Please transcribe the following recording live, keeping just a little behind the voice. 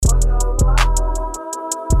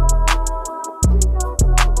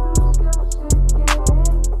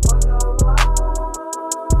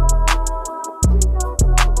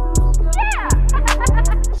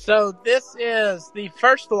So this is the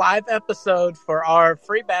first live episode for our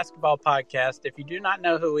free basketball podcast. If you do not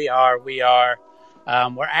know who we're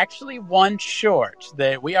actually one short.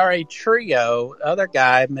 We are a trio. The other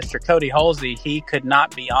guy, Mr. Cody Halsey, he could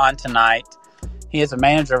not be on tonight. He is a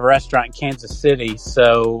manager of a restaurant in Kansas City,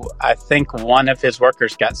 so I think one of his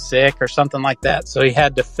workers got sick or something like that, so he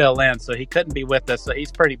had to fill in, so he couldn't be with us, so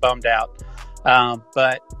he's pretty bummed out.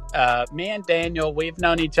 But me and Daniel, we've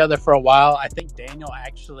known each other for a while. I think Daniel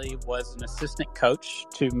actually was an assistant coach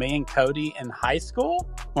to me and Cody in high school,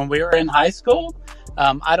 when we were in high school.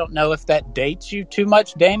 I don't know if that dates you too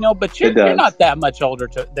much, Daniel, but you're not that much older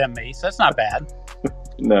than me, so that's not bad.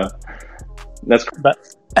 No, that's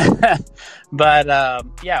But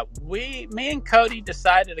me and Cody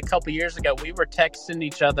decided a couple years ago, we were texting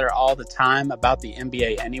each other all the time about the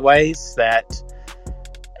NBA anyways, that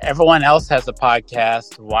everyone else has a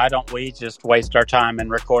podcast. Why don't we just waste our time and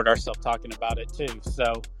record ourselves talking about it too?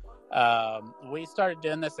 So we started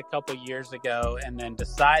doing this a couple years ago and then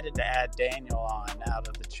decided to add Daniel on out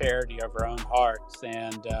of the charity of our own hearts,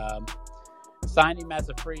 and signed him as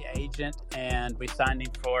a free agent, and we signed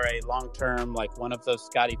him for a long-term, like one of those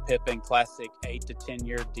Scottie Pippen classic 8 to 10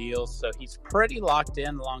 year deals. So he's pretty locked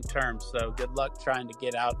in long-term. So good luck trying to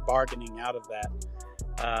get out, bargaining out of that.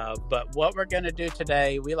 But what we're going to do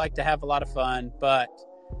today, we like to have a lot of fun, but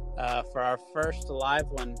for our first live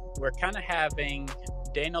one, we're kind of having,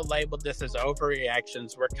 Daniel labeled this as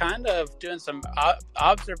overreactions. We're kind of doing some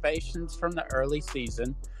observations from the early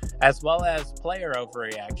season, as well as player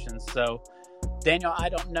overreactions. So Daniel, I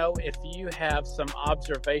don't know if you have some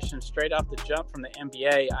observations straight off the jump from the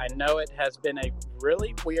NBA. I know it has been a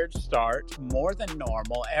really weird start, more than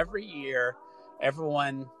normal. Every year,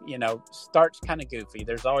 everyone, starts kind of goofy.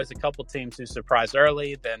 There's always a couple teams who surprise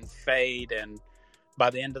early, then fade, and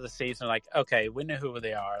by the end of the season, like, okay, we know who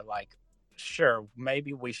they are. Like, sure,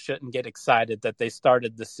 maybe we shouldn't get excited that they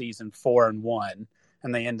started the season 4-1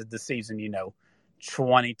 and they ended the season,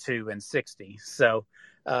 22-60. So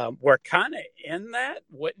we're kind of in that,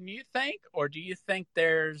 wouldn't you think? Or do you think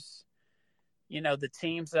there's, the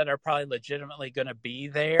teams that are probably legitimately going to be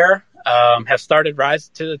there have started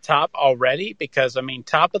rising to the top already? Because,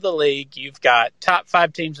 top of the league, you've got top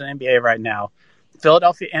 5 teams in the NBA right now.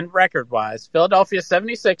 Philadelphia, and record-wise, Philadelphia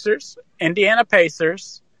 76ers, Indiana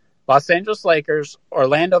Pacers, Los Angeles Lakers,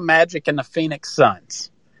 Orlando Magic, and the Phoenix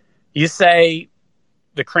Suns. You say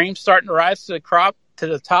the cream's starting to rise to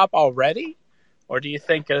the top already? Or do you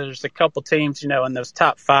think there's a couple teams, in those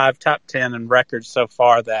top 5, top 10 in records so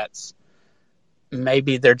far that's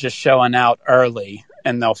maybe they're just showing out early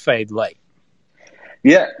and they'll fade late?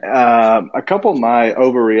 Yeah, a couple of my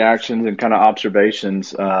overreactions and kind of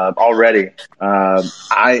observations already.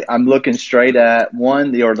 I'm looking straight at,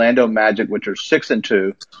 one, the Orlando Magic, which are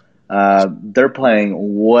 6-2. They're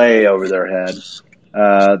playing way over their head.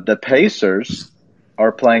 The Pacers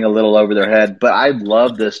are playing a little over their head, but I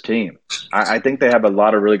love this team. I think they have a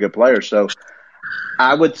lot of really good players. So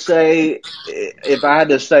I would say, if I had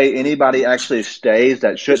to say anybody actually stays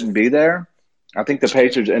that shouldn't be there, I think the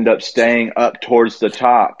Pacers end up staying up towards the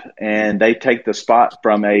top, and they take the spot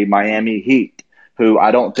from a Miami Heat, who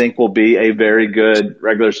I don't think will be a very good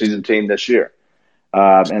regular season team this year.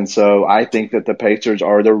 And so I think that the Pacers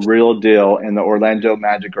are the real deal and the Orlando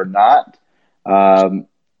Magic are not.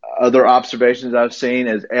 Other observations I've seen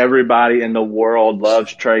is everybody in the world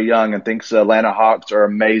loves Trae Young and thinks the Atlanta Hawks are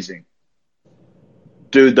amazing.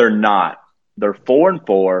 Dude, they're not. They're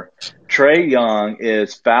 4-4. Trae Young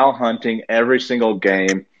is foul hunting every single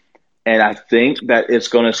game, and I think that it's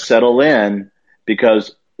going to settle in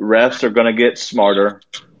because refs are going to get smarter,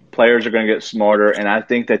 players are going to get smarter, and I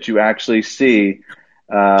think that you actually see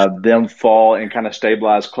them fall and kind of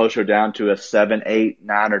stabilize closer down to a 7, 8,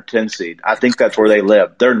 9, or 10 seed. I think that's where they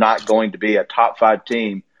live. They're not going to be a top 5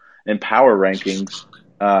 team in power rankings,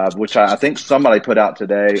 which I think somebody put out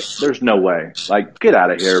today. There's no way. Like, get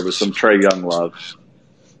out of here with some Trae Young love.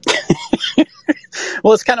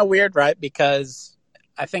 Well, it's kind of weird, right? Because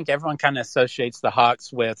I think everyone kind of associates the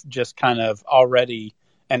Hawks with just kind of already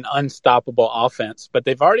an unstoppable offense, but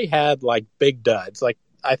they've already had like big duds. Like,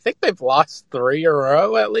 I think they've lost 3 in a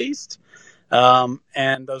row at least.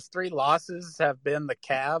 And those 3 losses have been the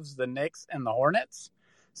Cavs, the Knicks, and the Hornets.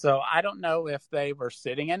 So I don't know if they were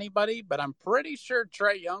sitting anybody, but I'm pretty sure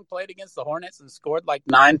Trae Young played against the Hornets and scored like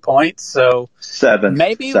 9 points. So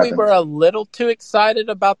maybe we were a little too excited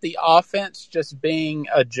about the offense just being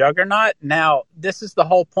a juggernaut. Now, this is the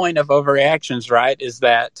whole point of overreactions, right? Is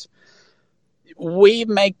that we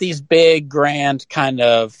make these big, grand kind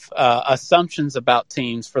of assumptions about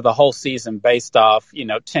teams for the whole season based off,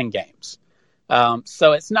 10 games.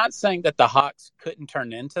 So it's not saying that the Hawks couldn't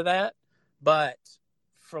turn into that, but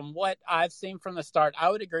from what I've seen from the start, I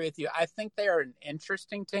would agree with you. I think they are an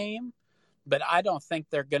interesting team, but I don't think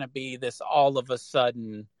they're going to be this all of a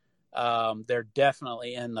sudden. They're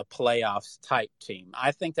definitely in the playoffs type team.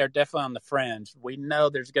 I think they're definitely on the fringe. We know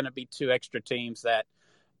there's going to be 2 extra teams that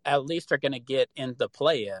at least are going to get in the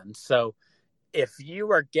play-in. So if you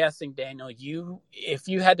were guessing, Daniel, if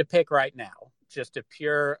you had to pick right now, just a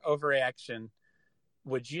pure overreaction,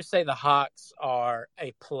 would you say the Hawks are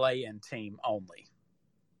a play-in team only?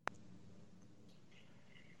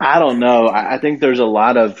 I don't know. I think there's a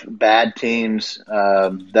lot of bad teams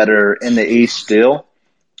that are in the East still.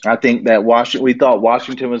 I think that we thought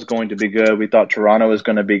Washington was going to be good. We thought Toronto was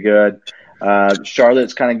going to be good.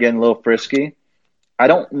 Charlotte's kind of getting a little frisky. I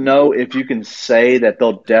don't know if you can say that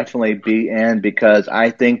they'll definitely be in, because I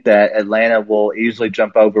think that Atlanta will easily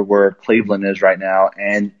jump over where Cleveland is right now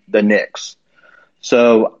and the Knicks.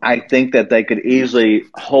 So I think that they could easily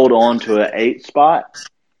hold on to an 8 spot.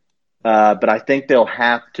 But I think they'll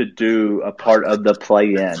have to do a part of the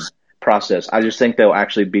play-in process. I just think they'll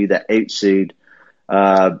actually be the 8 seed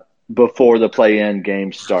before the play-in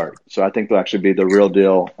games start. So I think they'll actually be the real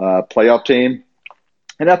deal playoff team.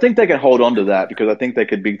 And I think they can hold on to that, because I think they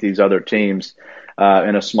could beat these other teams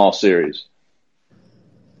in a small series.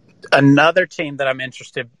 Another team that I'm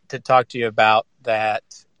interested to talk to you about that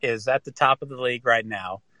is at the top of the league right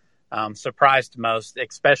now, surprised most,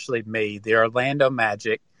 especially me, the Orlando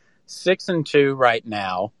Magic. 6-2 right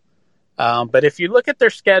now. But if you look at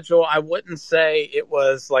their schedule, I wouldn't say it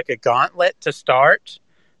was like a gauntlet to start.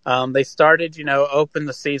 They started, open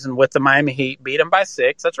the season with the Miami Heat, beat them by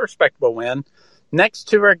 6. That's a respectable win. Next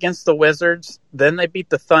 2 are against the Wizards. Then they beat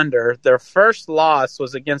the Thunder. Their first loss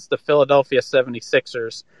was against the Philadelphia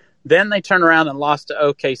 76ers. Then they turn around and lost to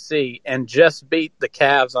OKC and just beat the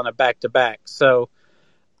Cavs on a back-to-back. So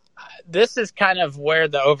this is kind of where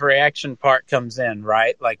the overreaction part comes in,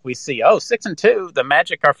 right? Like we see, 6-2, the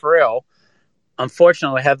Magic are for real.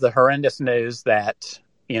 Unfortunately, we have the horrendous news that,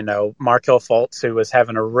 Markelle Fultz, who was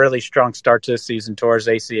having a really strong start to the season towards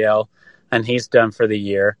ACL, and he's done for the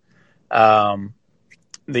year.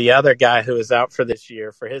 The other guy who is out for this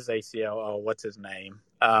year for his ACL, what's his name?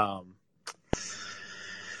 For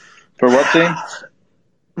what team?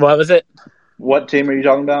 What was it? What team are you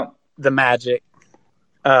talking about? The Magic.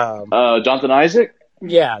 Jonathan Isaac?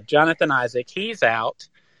 Yeah, Jonathan Isaac. He's out.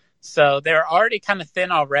 So they're already kind of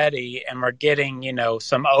thin already, and we're getting,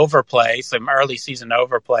 some overplay, some early season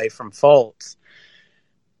overplay from Fultz.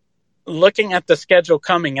 Looking at the schedule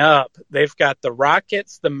coming up, they've got the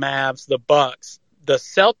Rockets, the Mavs, the Bucks, the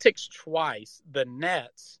Celtics twice, the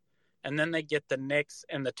Nets, and then they get the Knicks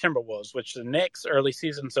and the Timberwolves, which the Knicks early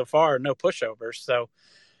season so far are no pushovers. So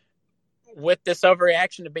with this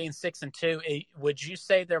overreaction to being 6-2, would you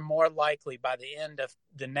say they're more likely by the end of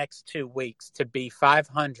the next 2 weeks to be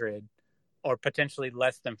 500 or potentially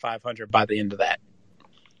less than 500 by the end of that?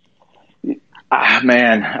 I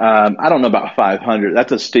don't know about 500.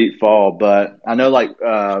 That's a steep fall, but I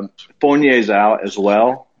know Fournier's out as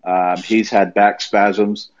well. He's had back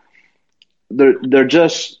spasms.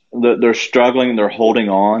 They're struggling. They're holding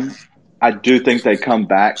on. I do think they come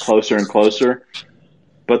back closer and closer.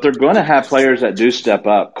 But they're going to have players that do step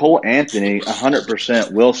up. Cole Anthony,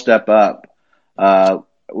 100% will step up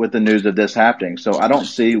with the news of this happening. So I don't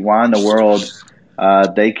see why in the world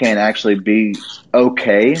they can't actually be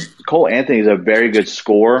okay. Cole Anthony is a very good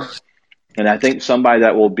scorer, and I think somebody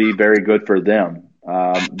that will be very good for them.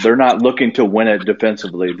 They're not looking to win it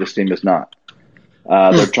defensively. This team is not.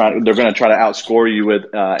 They're going to try to outscore you with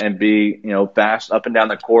and be fast up and down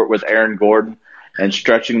the court with Aaron Gordon. And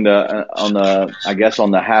stretching on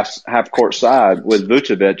the half court side with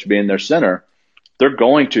Vucevic being their center, they're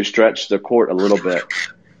going to stretch the court a little bit.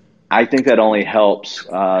 I think that only helps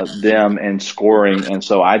them in scoring, and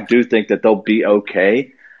so I do think that they'll be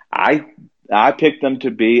okay. I picked them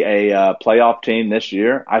to be a playoff team this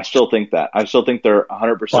year. I still think that. I still think they're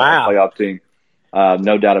 100% a playoff team.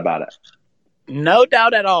 No doubt about it. No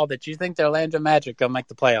doubt at all that you think the Orlando Magic will make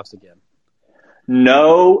the playoffs again.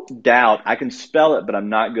 No doubt. I can spell it, but I'm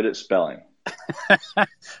not good at spelling.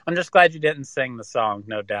 I'm just glad you didn't sing the song,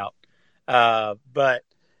 no doubt. But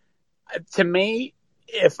to me,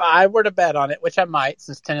 if I were to bet on it, which I might,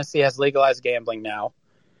 since Tennessee has legalized gambling now,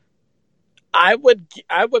 I would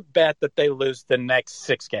bet that they lose the next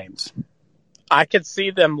 6 games. I could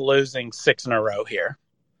see them losing 6 in a row here.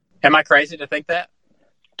 Am I crazy to think that?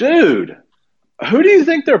 Dude, who do you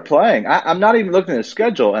think they're playing? I'm not even looking at the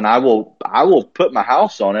schedule, and I will I will put my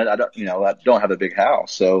house on it. I don't have a big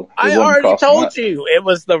house, so it I wouldn't already cost told much. you it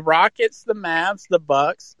was the Rockets, the Mavs, the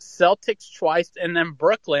Bucks, Celtics twice, and then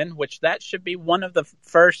Brooklyn, which that should be one of the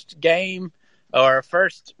first game or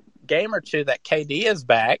two that KD is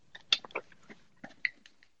back.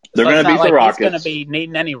 They're So going it's to not beat the like he's going to Rockets. be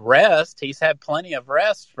needing any rest. He's had plenty of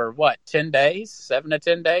rest for 10 days, 7 to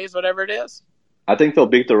 10 days, whatever it is. I think they'll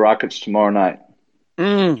beat the Rockets tomorrow night.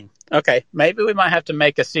 Okay, maybe we might have to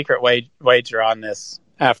make a secret wager on this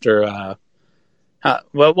after.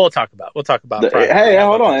 Well, we'll talk about. Privately. Hey, How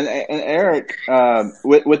hold about on, that? and Eric,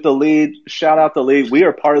 with the lead, shout out the lead. We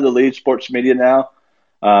are part of the lead sports media now.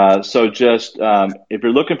 So just if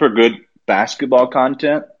you're looking for good basketball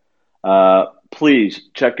content, please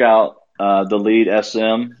check out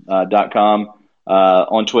theleadsm.com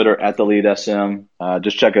on Twitter at theleadsm.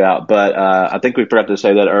 Just check it out. But I think we forgot to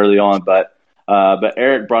say that early on. But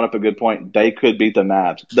Eric brought up a good point. They could beat the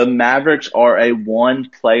Mavs. The Mavericks are a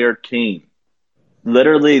one-player team.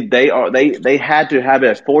 Literally, they had to have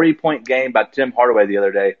a 40-point game by Tim Hardaway the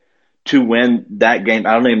other day to win that game.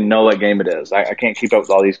 I don't even know what game it is. I can't keep up with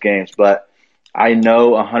all these games, but I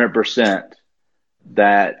know 100%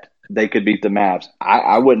 that they could beat the Mavs.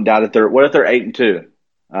 I wouldn't doubt it. What if they're 8-2?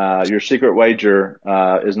 Your secret wager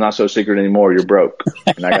is not so secret anymore. You're broke,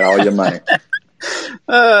 and I got all your money.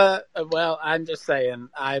 Well, I'm just saying,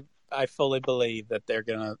 I fully believe that they're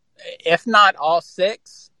gonna, if not all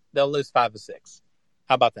 6, they'll lose 5 of 6.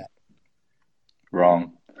 How about that?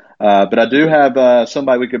 Wrong. But I do have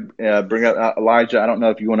somebody we could bring up, Elijah. I don't know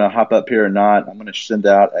if you want to hop up here or not. I'm going to send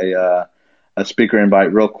out a speaker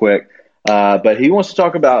invite real quick. But he wants to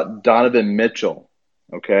talk about Donovan Mitchell.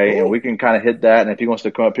 Okay, Ooh. and we can kind of hit that. And if he wants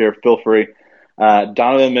to come up here, feel free.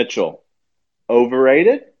 Donovan Mitchell,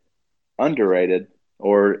 overrated, underrated,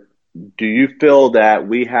 or do you feel that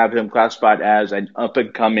we have him classified as an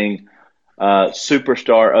up-and-coming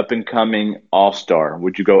superstar, up-and-coming all-star?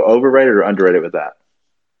 Would you go overrated or underrated with that?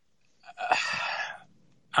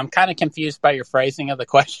 I'm kind of confused by your phrasing of the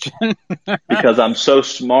question. Because I'm so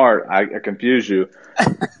smart, I confuse you.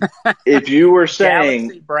 If you were saying...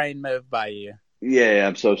 Galaxy brain move by you. Yeah,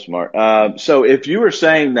 I'm so smart. So if you were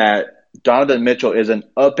saying that Donovan Mitchell is an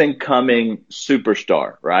up-and-coming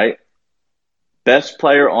superstar, right? Best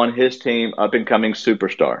player on his team, up-and-coming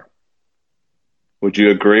superstar. Would you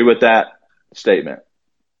agree with that statement?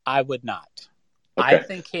 I would not. Okay. I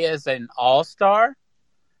think he is an all-star.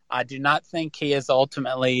 I do not think he is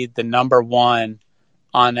ultimately the number one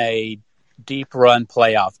on a deep run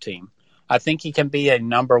playoff team. I think he can be a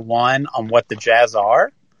number one on what the Jazz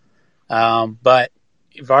are. But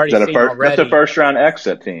you've already seen already. That's a first-round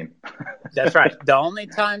exit team. That's right. The only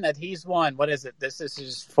time that he's won, what is it? This is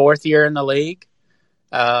his 4th year in the league.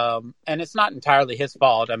 And it's not entirely his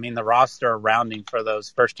fault. I mean, the roster around him for those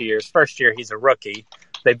first 2 years. First year, he's a rookie.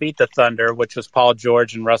 They beat the Thunder, which was Paul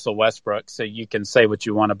George and Russell Westbrook, so you can say what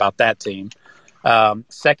you want about that team.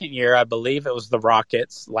 Second year, I believe it was the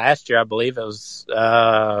Rockets. Last year, I believe it was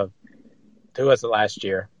who was it last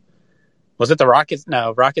year? Was it the Rockets?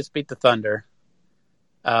 No, Rockets beat the Thunder.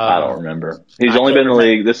 I don't remember. He's only been in the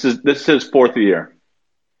league. This is his 4th year.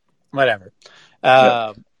 Whatever.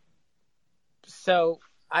 Yep. So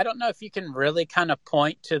I don't know if you can really kind of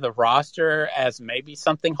point to the roster as maybe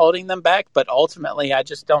something holding them back, but ultimately I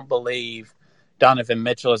just don't believe Donovan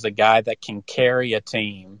Mitchell is a guy that can carry a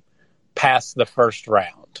team past the first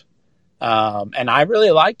round. And I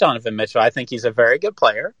really like Donovan Mitchell. I think he's a very good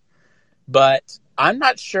player, but I'm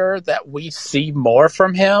not sure that we see more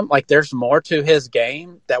from him. Like there's more to his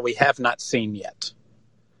game that we have not seen yet.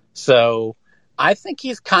 So I think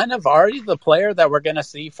he's kind of already the player that we're going to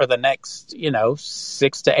see for the next,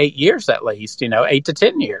 6 to 8 years at least, 8 to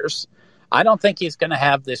 10 years. I don't think he's going to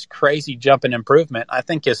have this crazy jump in improvement. I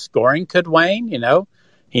think his scoring could wane.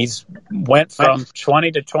 He's went from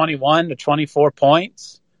 20 to 21 to 24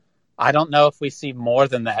 points. I don't know if we see more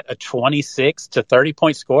than that, a 26 to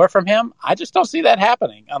 30-point score from him. I just don't see that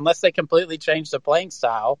happening unless they completely change the playing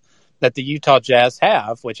style that the Utah Jazz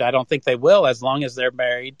have, which I don't think they will as long as they're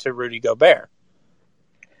married to Rudy Gobert.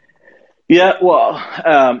 Yeah, well,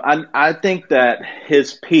 I think that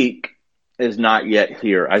his peak is not yet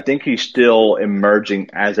here. I think he's still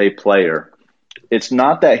emerging as a player. It's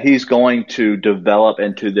not that he's going to develop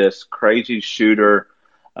into this crazy shooter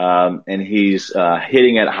and he's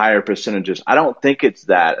hitting at higher percentages. I don't think it's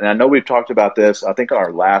that. And I know we've talked about this, I think on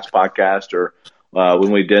our last podcast or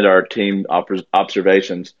when we did our team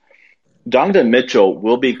observations. Donovan Mitchell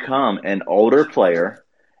will become an older player.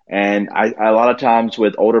 And a lot of times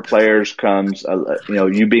with older players comes,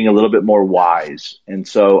 you being a little bit more wise. And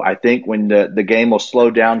so I think when the game will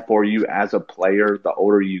slow down for you as a player, the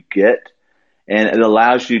older you get. and it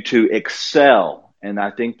allows you to excel. And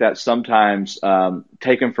I think that's sometimes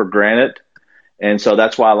taken for granted. And so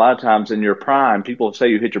that's why a lot of times in your prime, people say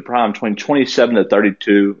you hit your prime between 27 to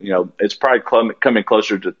 32. It's probably coming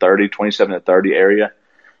closer to 30, 27 to 30 area.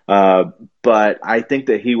 But I think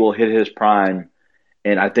that he will hit his prime,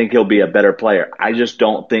 and I think he'll be a better player. I just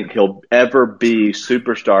don't think he'll ever be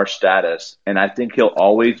superstar status, and I think he'll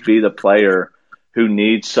always be the player who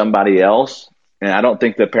needs somebody else. And I don't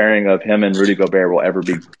think the pairing of him and Rudy Gobert will ever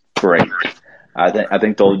be great. I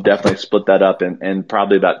think they'll definitely split that up in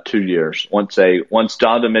probably about 2 years. Once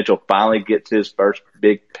Donovan Mitchell finally gets his first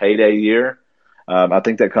big payday year, I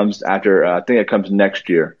think that comes after. I think it comes next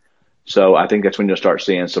year. So I think that's when you'll start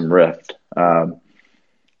seeing some rift.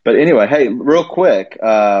 But anyway, hey, real quick.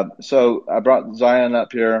 So I brought Zion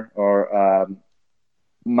up here.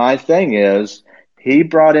 My thing is, he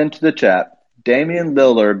brought into the chat Damian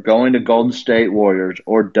Lillard going to Golden State Warriors,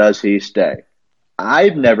 or does he stay?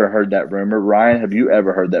 I've never heard that rumor. Ryan, have you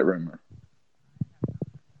ever heard that rumor?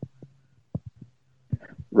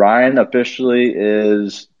 Ryan officially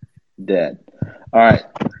is dead. All right.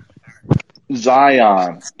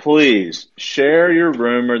 Zion, please share your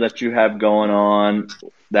rumor that you have going on.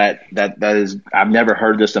 That is, I've never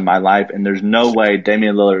heard this in my life, and there's no way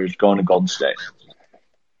Damian Lillard is going to Golden State.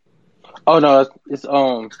 Oh no, it's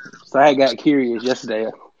So I got curious yesterday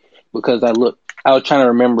because I was trying to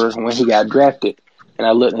remember when he got drafted. And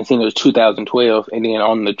I looked and seen it was 2012, and then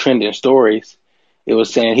on the trending stories, it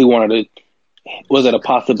was saying he wanted was it a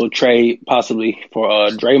possible trade, possibly for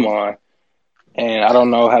Draymond? And I don't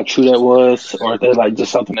know how true that was, or if that's like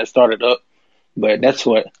just something that started up. But that's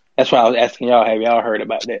why I was asking y'all. Have y'all heard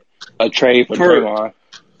about that? A trade for Draymond?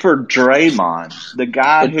 For Draymond, the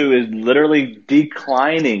guy who is literally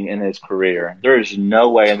declining in his career. There is no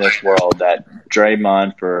way in this world that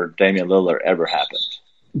Draymond for Damian Lillard ever happened.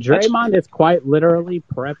 Draymond is quite literally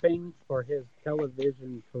prepping for his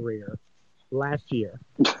television career last year.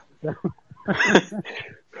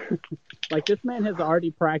 Like, this man is already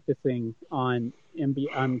practicing on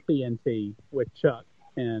TNT with Chuck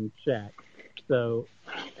and Shaq. So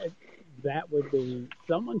that would be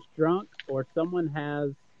someone's drunk, or someone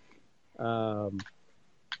has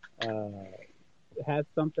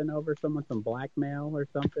something over someone, some blackmail or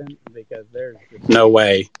something, because there's just no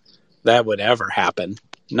way that would ever happen.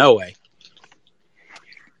 No way.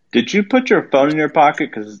 Did you put your phone in your pocket?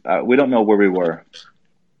 Because we don't know where we were.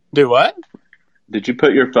 Do what? Did you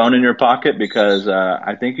put your phone in your pocket? Because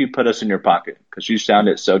I think you put us in your pocket because you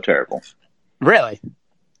sounded so terrible. Really?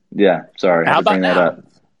 Yeah. Sorry. How about now? That up.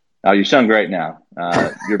 Oh, you sound great now.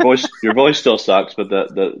 Your voice still sucks, but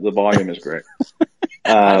the volume is great.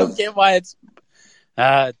 I don't get why it's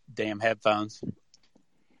damn headphones.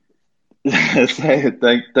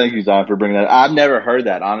 Thank you, Zion, for bringing that. I've never heard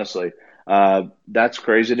that, honestly. That's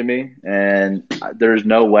crazy to me, and there's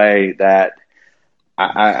no way that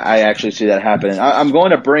I actually see that happening. I'm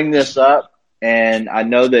going to bring this up, and I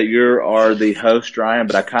know that you are the host, Ryan,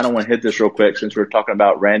 but I kind of want to hit this real quick since we're talking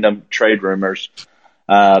about random trade rumors.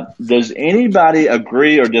 Does anybody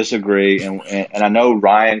agree or disagree? And I know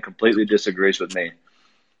Ryan completely disagrees with me.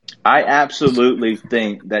 I absolutely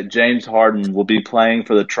think that James Harden will be playing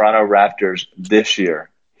for the Toronto Raptors this year.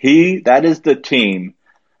 That is the team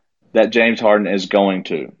that James Harden is going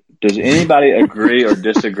to. Does anybody agree or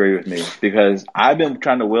disagree with me? Because I've been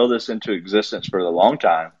trying to will this into existence for a long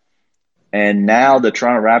time. And now the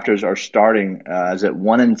Toronto Raptors are starting, is it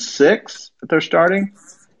 1-6 that they're starting?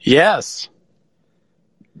 Yes.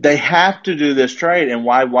 They have to do this trade, and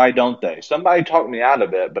why don't they? Somebody talked me out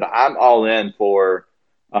of it, but I'm all in for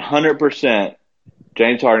 100%.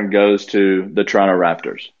 James Harden goes to the Toronto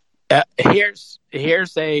Raptors.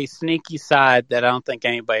 Here's a sneaky side that I don't think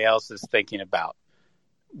anybody else is thinking about.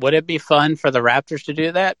 Would it be fun for the Raptors to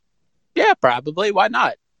do that? Yeah, probably. Why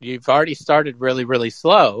not? You've already started really, really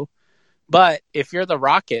slow. But if you're the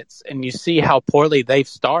Rockets and you see how poorly they've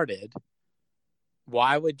started,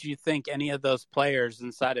 why would you think any of those players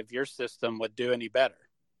inside of your system would do any better?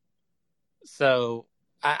 So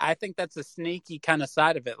I think that's a sneaky kind of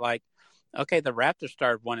side of it. Like, okay, the Raptors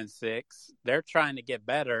started 1-6. They're trying to get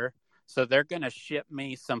better. So they're going to ship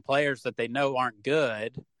me some players that they know aren't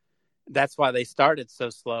good. That's why they started so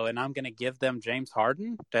slow. And I'm going to give them James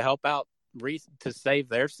Harden to help out to save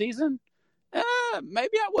their season.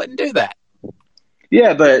 Maybe I wouldn't do that.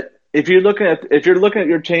 Yeah, but if you're looking at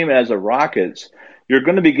your team as a Rockets, you're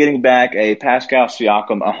going to be getting back a Pascal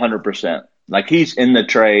Siakam 100%. Like, he's in the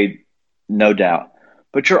trade, no doubt.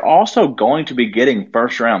 But you're also going to be getting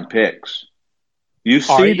first-round picks. You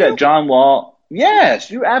see that John Wall –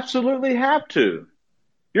 yes, you absolutely have to.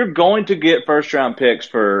 you're going to get first round picks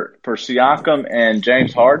for Siakam and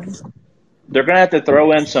James Harden. They're going to have to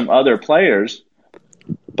throw in some other players,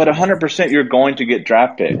 but 100% you're going to get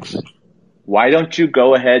draft picks. Why don't you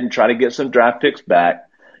go ahead and try to get some draft picks back?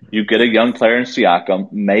 You get a young player in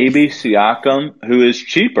Siakam. Maybe Siakam, who is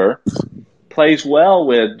cheaper, plays well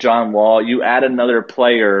with John Wall. You add another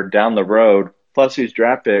player down the road, plus these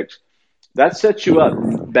draft picks. That sets you up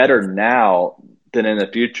better now than in the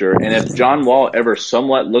future. And if John Wall ever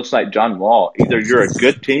somewhat looks like John Wall, either you're a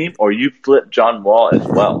good team or you flip John Wall as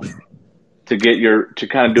well to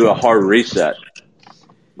kind of do a hard reset.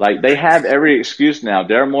 Like, they have every excuse now.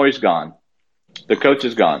 Daryl Morey's gone. The coach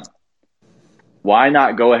is gone. Why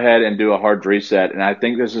not go ahead and do a hard reset? And I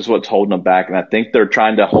think this is what's holding them back. And I think they're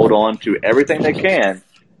trying to hold on to everything they can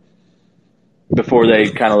before they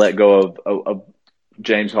kind of let go of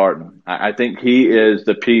James Harden. I think he is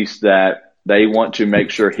the piece that they want to make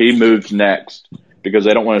sure he moves next, because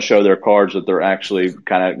they don't want to show their cards that they're actually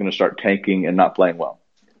kind of going to start tanking and not playing well.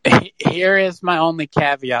 Here is my only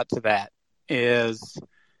caveat to that is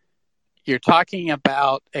you're talking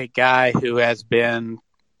about a guy who has been,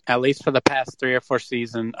 at least for the past 3 or 4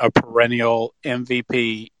 seasons, a perennial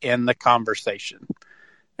MVP in the conversation.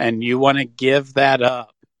 And you want to give that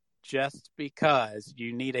up just because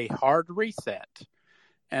you need a hard reset.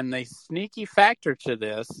 And the sneaky factor to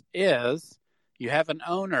this is you have an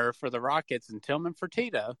owner for the Rockets in Tillman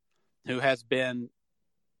Fertitta who has been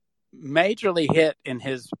majorly hit in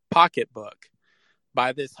his pocketbook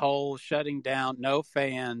by this whole shutting down, no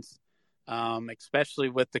fans, especially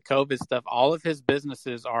with the COVID stuff. All of his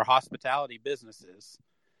businesses are hospitality businesses,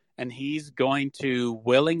 and he's going to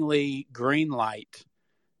willingly greenlight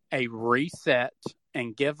a reset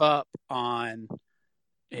and give up on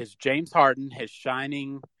his James Harden, his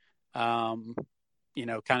shining, kind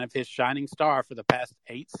of his shining star for the past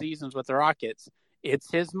 8 seasons with the Rockets. It's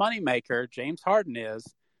his moneymaker, James Harden is,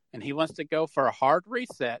 and he wants to go for a hard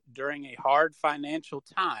reset during a hard financial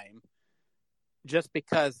time just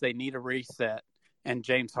because they need a reset and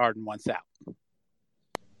James Harden wants out.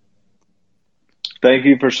 Thank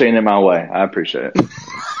you for seeing it my way. I appreciate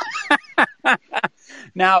it.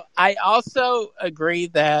 Now, I also agree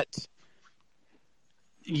that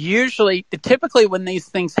typically when these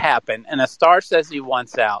things happen and a star says he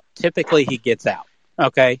wants out, typically he gets out.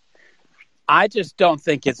 Okay. I just don't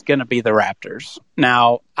think it's going to be the Raptors.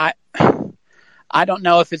 Now, I don't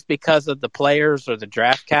know if it's because of the players or the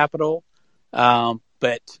draft capital,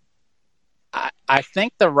 but I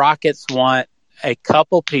think the Rockets want a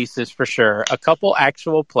couple pieces for sure, a couple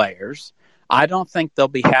actual players. I don't think they'll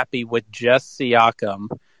be happy with just Siakam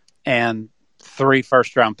and 3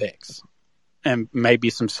 first-round picks and maybe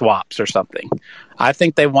some swaps or something. I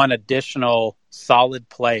think they want additional solid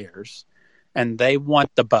players, and they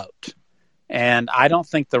want the boat. And I don't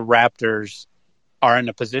think the Raptors are in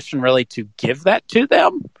a position really to give that to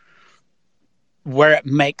them where it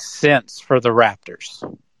makes sense for the Raptors,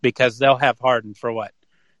 because they'll have Harden for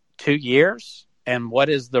 2 years? And what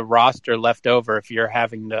is the roster left over if you're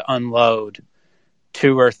having to unload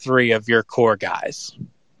 2 or 3 of your core guys?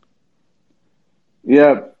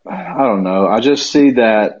 Yeah, I don't know. I just see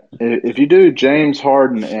that if you do James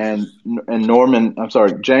Harden and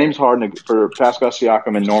James Harden for Pascal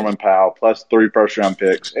Siakam and Norman Powell plus 3 first-round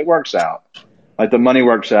picks, it works out. Like, the money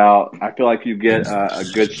works out. I feel like you get a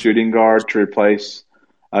good shooting guard to replace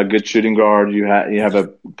a good shooting guard. You have a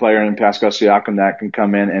player in Pascal Siakam that can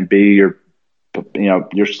come in and be your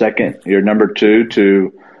number 2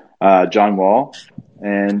 to John Wall.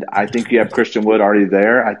 And I think you have Christian Wood already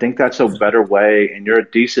there. I think that's a better way, and you're a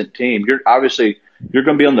decent team. You're going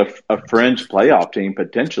to be on a fringe playoff team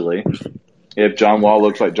potentially if John Wall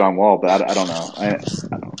looks like John Wall. But I don't know.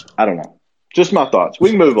 I don't know. Just my thoughts. We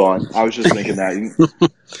can move on. I was just thinking that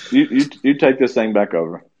you take this thing back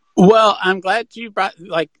over. Well, I'm glad you brought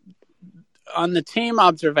on the team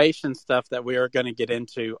observation stuff that we are going to get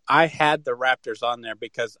into. I had the Raptors on there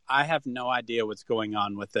because I have no idea what's going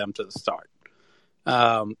on with them to the start.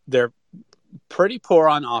 They're pretty poor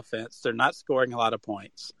on offense. They're not scoring a lot of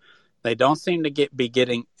points. They don't seem to be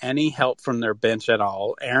getting any help from their bench at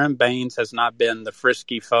all. Aaron Baines has not been the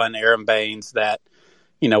frisky, fun Aaron Baines that,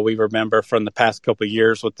 we remember from the past couple of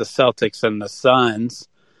years with the Celtics and the Suns.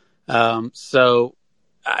 So,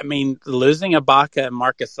 I mean, losing Ibaka and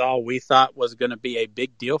Marc Gasol we thought was going to be a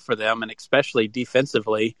big deal for them, and especially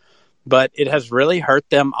defensively, but it has really hurt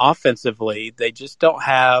them offensively. They just don't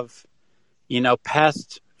have,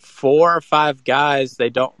 past 4 or 5 guys,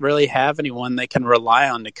 they don't really have anyone they can rely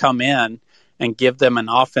on to come in and give them an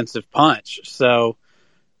offensive punch. So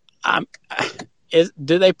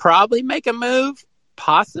do they probably make a move?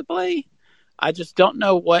 Possibly. I just don't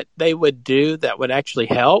know what they would do that would actually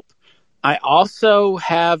help. I also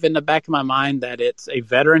have in the back of my mind that it's a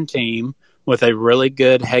veteran team with a really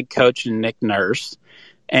good head coach in Nick Nurse.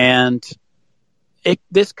 And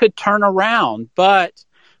this could turn around. But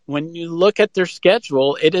when you look at their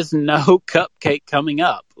schedule, it is no cupcake coming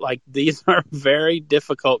up. Like, these are very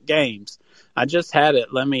difficult games. I just had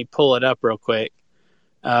it. Let me pull it up real quick.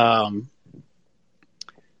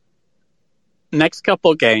 Next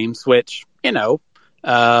couple games, which, may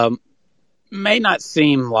not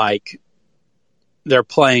seem like they're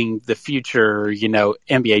playing the future,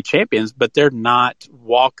 NBA champions, but they're not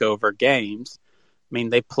walkover games. I mean,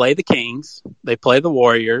 they play the Kings, they play the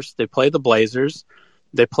Warriors, they play the Blazers,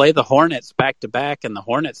 they play the Hornets back-to-back, and the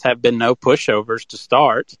Hornets have been no pushovers to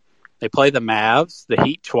start. They play the Mavs, the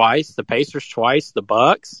Heat twice, the Pacers twice, the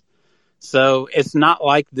Bucks. So it's not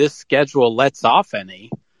like this schedule lets off any.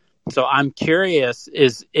 So I'm curious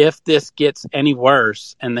is if this gets any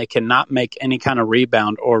worse and they cannot make any kind of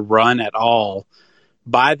rebound or run at all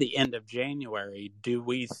by the end of January, do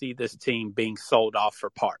we see this team being sold off for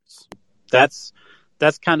parts? That's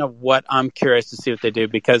kind of what I'm curious to see what they do,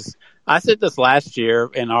 because I said this last year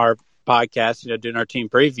in our podcast, doing our team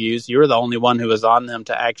previews. You were the only one who was on them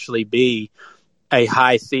to actually be a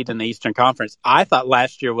high seed in the Eastern Conference. I thought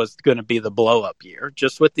last year was going to be the blow-up year,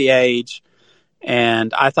 just with the age.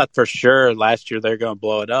 And I thought for sure last year they're going to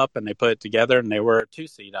blow it up, and they put it together, and they were a 2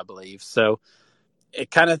 seed, I believe. So it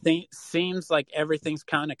kind of seems like everything's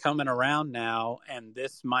kind of coming around now, and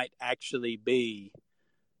this might actually be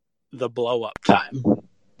the blow-up time.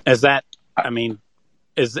 Is that,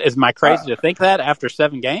 is my crazy to think that after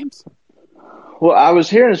 7 games? Well, I was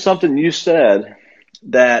hearing something you said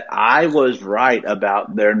that I was right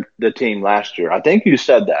about the team last year. I think you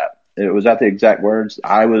said that. Was that the exact words?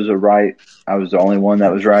 I was the only one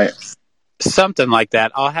that was right. Something like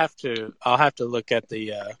that. I'll have to look at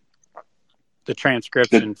the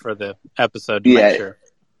transcription for the episode to make sure.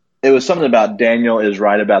 It was something about Daniel is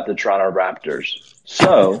right about the Toronto Raptors.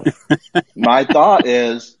 So my thought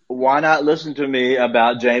is, why not listen to me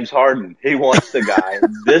about James Harden? He wants the guy.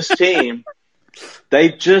 This team,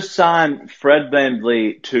 they just signed Fred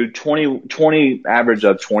VanVleet to 20 average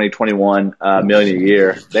of 21 million a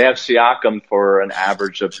year. They have Siakam for an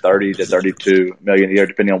average of 30 to 32 million a year,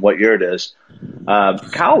 depending on what year it is.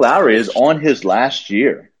 Kyle Lowry is on his last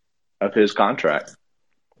year of his contract.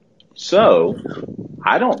 So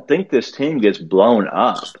I don't think this team gets blown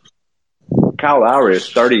up. Kyle Lowry is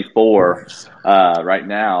 34 right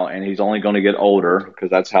now, and he's only going to get older because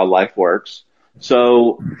that's how life works.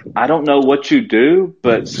 So I don't know what you do,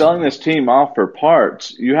 but selling this team off for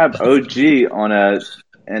parts, you have OG on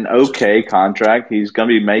an okay contract. He's going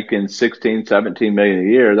to be making 16, 17 million a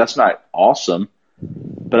year. That's not awesome,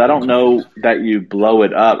 but I don't know that you blow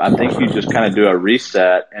it up. I think you just kind of do a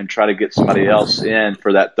reset and try to get somebody else in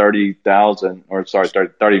for that 30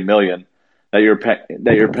 million that you're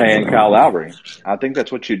paying Kyle Lowry. I think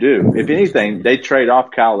that's what you do. If anything, they trade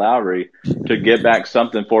off Kyle Lowry to get back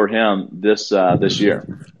something for him this year.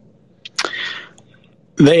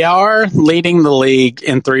 They are leading the league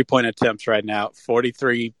in 3-point attempts right now,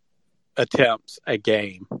 43 attempts a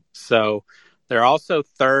game. So they're also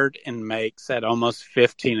third in makes at almost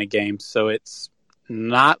 15 a game. So it's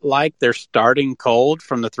not like they're starting cold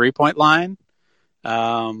from the 3-point line.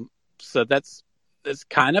 So that's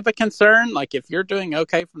kind of a concern. Like, if you're doing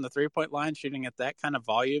okay from the 3-point line, shooting at that kind of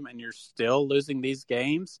volume, and you're still losing these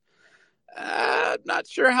games, I'm not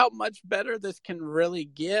sure how much better this can really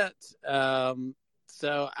get.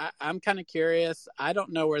 So I'm kind of curious. I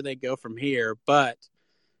don't know where they go from here, but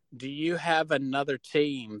do you have another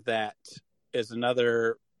team that is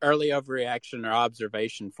another early overreaction or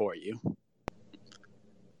observation for you?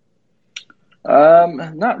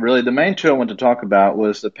 Not really. The main two I want to talk about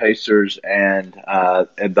was the Pacers and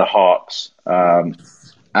the Hawks.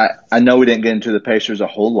 I know we didn't get into the Pacers a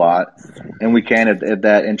whole lot, and we can if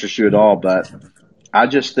that interests you at all. But I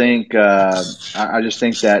just think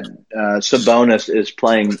that Sabonis is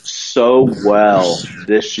playing so well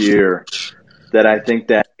this year that I think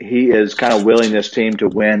that he is kind of willing this team to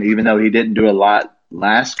win, even though he didn't do a lot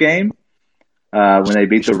last game when they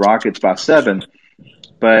beat the Rockets by 7.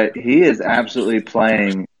 But he is absolutely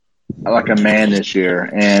playing like a man this year.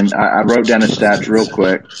 And I wrote down his stats real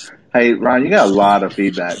quick. Hey, Ryan, you got a lot of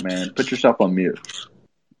feedback, man. Put yourself on mute.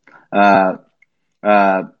 Sabonis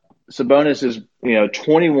is,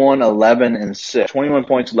 21, 11, and 6. 21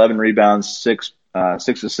 points, 11 rebounds, 6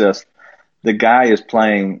 assists. The guy is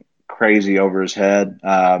playing crazy over his head.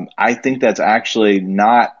 I think that's actually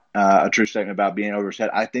not a true statement about being over his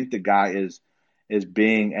head. I think the guy is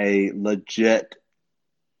being a legit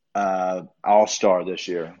all-star this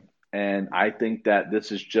year. And I think that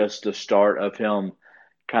this is just the start of him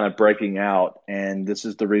kind of breaking out, and this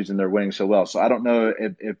is the reason they're winning so well. So I don't know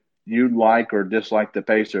if you like or dislike the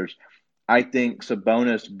Pacers. I think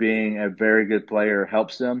Sabonis being a very good player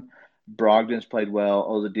helps them. Brogdon's played well.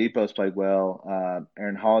 Oladipo's played well.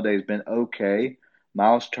 Aaron Holiday's been okay.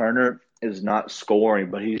 Miles Turner is not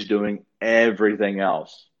scoring, but he's doing everything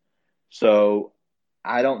else. So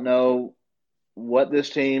I don't know what this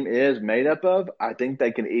team is made up of. I think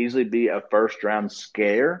they can easily be a first-round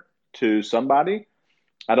scare to somebody.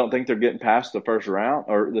 I don't think they're getting past the first round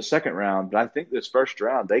or the second round, but I think this first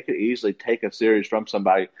round, they could easily take a series from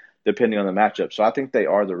somebody depending on the matchup. So I think they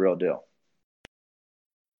are the real deal.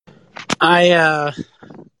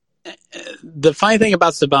 The funny thing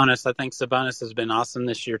about Sabonis, I think Sabonis has been awesome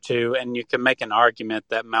this year too, and you can make an argument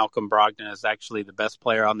that Malcolm Brogdon is actually the best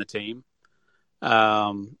player on the team.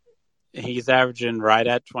 He's averaging right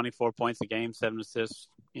at 24 points a game, 7 assists,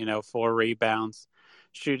 4 rebounds,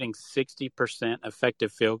 shooting 60%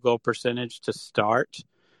 effective field goal percentage to start.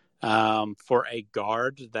 For a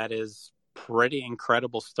guard, that is pretty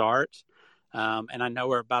incredible start. And I know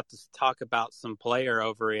we're about to talk about some player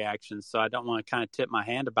overreactions, so I don't want to kind of tip my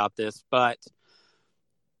hand about this, but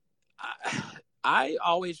I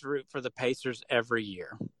always root for the Pacers every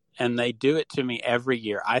year, and they do it to me every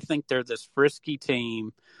year. I think they're this frisky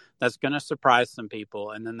team that's going to surprise some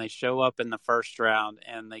people, and then they show up in the first round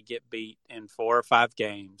and they get beat in 4 or 5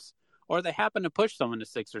 games, or they happen to push someone to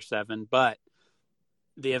 6 or 7, but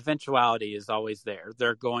the eventuality is always there.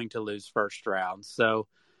 They're going to lose first round. So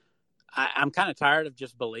I'm kind of tired of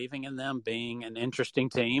just believing in them being an interesting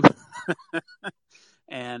team.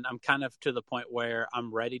 And I'm kind of to the point where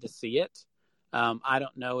I'm ready to see it. I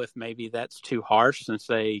don't know if maybe that's too harsh since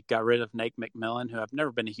they got rid of Nate McMillan, who I've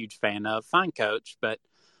never been a huge fan of. Fine coach, but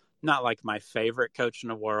not like my favorite coach in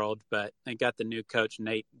the world. But they got the new coach,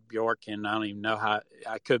 Nate Bjorken. I don't even know how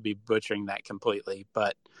I could be butchering that completely,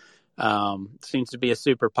 but seems to be a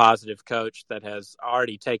super positive coach that has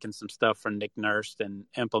already taken some stuff from Nick Nurse and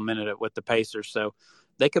implemented it with the Pacers. So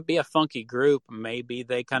they could be a funky group. Maybe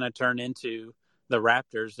they kind of turn into the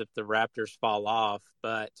Raptors if the Raptors fall off.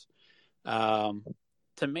 But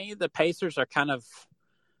to me, the Pacers are kind of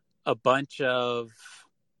a bunch of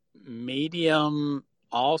medium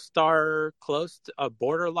all-star, close to a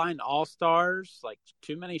borderline all-stars, like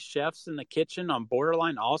too many chefs in the kitchen on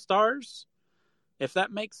borderline all-stars. If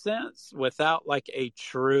that makes sense, without like a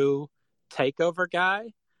true takeover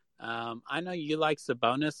guy. I know you like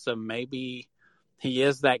Sabonis, so maybe he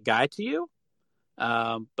is that guy to you.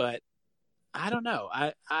 But I don't know.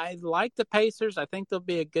 I like the Pacers. I think they'll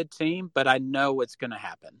be a good team, but I know what's going to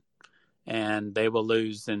happen. And they will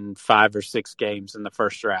lose in 5 or 6 games in the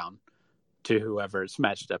first round to whoever it's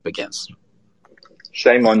matched up against.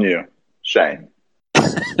 Shame on you. Shame.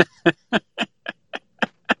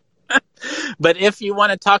 But if you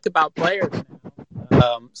want to talk about players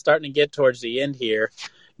now, starting to get towards the end here,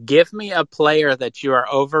 give me a player that you are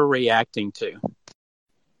overreacting to.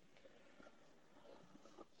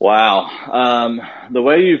 Wow. The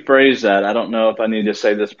way you phrase that, I don't know if I need to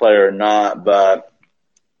say this player or not, but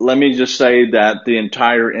let me just say that the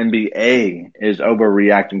entire NBA is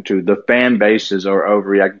overreacting to, the fan bases are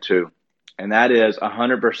overreacting to, and that is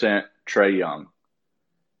 100% Trae Young.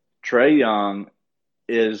 Trae Young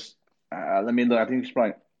is, let me look, I think he's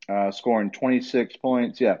probably scoring 26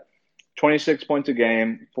 points. Yeah, 26 points a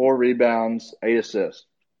game, 4 rebounds, 8 assists.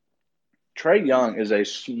 Trae Young is a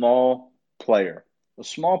small player, a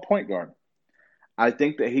small point guard. I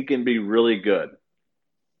think that he can be really good.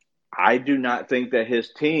 I do not think that his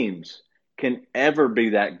teams can ever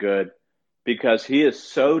be that good because he is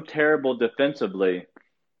so terrible defensively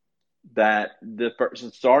that the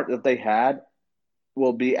first start that they had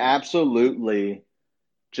will be absolutely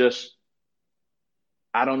just,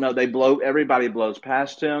 I don't know, everybody blows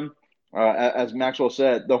past him. As Maxwell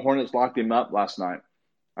said, the Hornets locked him up last night.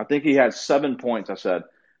 I think he had 7 points, I said.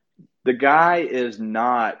 The guy is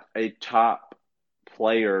not a top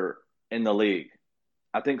player in the league.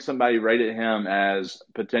 I think somebody rated him as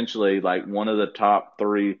potentially like one of the top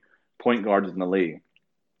 3 point guards in the league.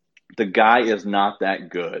 The guy is not that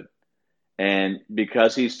good. And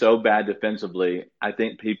because he's so bad defensively, I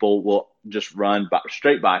think people will just run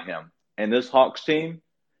straight by him. And this Hawks team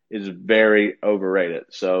is very overrated.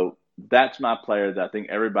 So that's my player that I think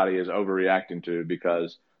everybody is overreacting to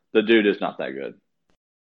because the dude is not that good.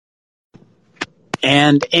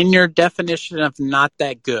 And in your definition of not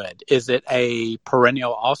that good, is it a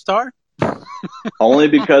perennial all-star? Only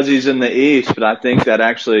because he's in the East, but I think that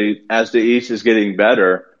actually as the East is getting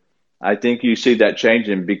better, I think you see that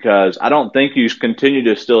changing because I don't think you continue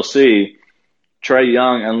to still see Trae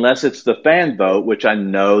Young unless it's the fan vote, which I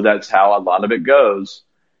know that's how a lot of it goes.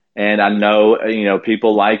 And I know,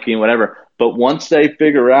 people like him, whatever. But once they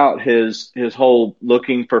figure out his whole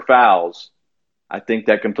looking for fouls, I think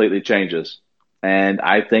that completely changes. And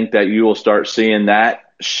I think that you will start seeing that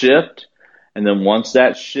shift. And then once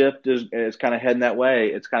that shift is kind of heading that way,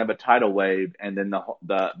 it's kind of a tidal wave. And then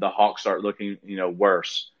the Hawks start looking,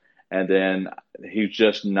 worse. And then he's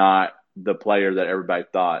just not the player that everybody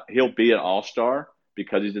thought. He'll be an all-star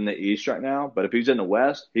because he's in the East right now. But if he's in the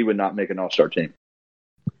West, he would not make an all-star team.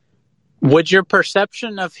 Would your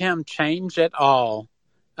perception of him change at all?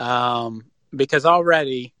 Because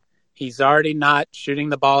he's already not shooting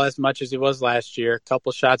the ball as much as he was last year, a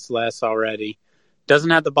couple shots less already.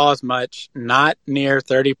 Doesn't have the ball as much, not near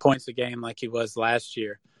 30 points a game like he was last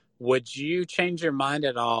year. Would you change your mind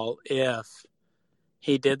at all if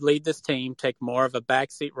he did lead this team, take more of a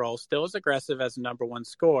backseat role, still as aggressive as a number one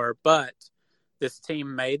scorer, but this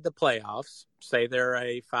team made the playoffs, say they're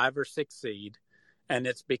a 5 or 6 seed, and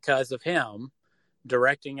it's because of him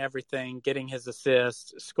directing everything, getting his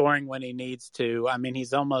assists, scoring when he needs to. I mean,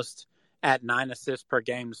 he's almost at 9 assists per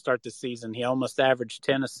game to start the season. He almost averaged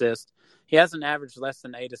 10 assists. He hasn't averaged less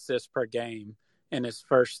than 8 assists per game in his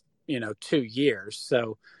first, 2 years.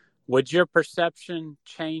 So would your perception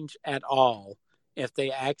change at all if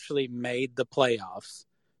they actually made the playoffs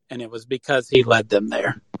and it was because he led them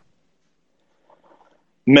there?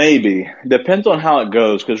 Maybe. Depends on how it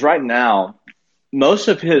goes, because right now, most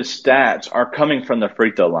of his stats are coming from the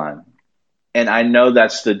free throw line. And I know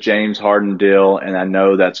that's the James Harden deal, and I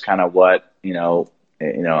know that's kind of what, I don't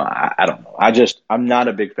know. I'm not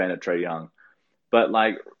a big fan of Trae Young. But,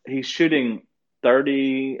 he's shooting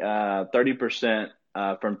 30%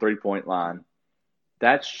 from three-point line.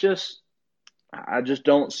 I just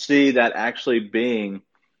don't see that actually being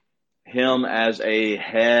him as a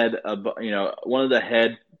head of, one of the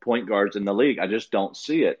head point guards in the league. I just don't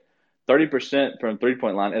see it. 30% from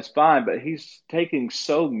three-point line is fine, but he's taking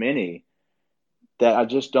so many that I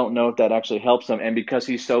just don't know if that actually helps him. And because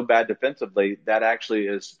he's so bad defensively, that actually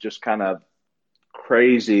is just kind of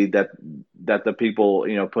crazy that the people,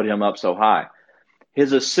 put him up so high.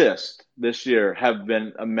 His assists this year have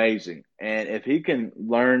been amazing. And if he can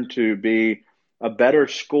learn to be a better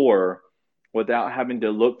scorer without having to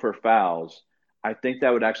look for fouls, I think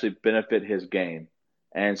that would actually benefit his game.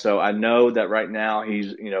 And so I know that right now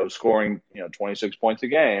he's, scoring, 26 points a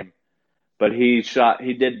game, but he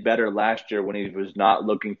did better last year when he was not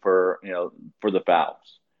looking for the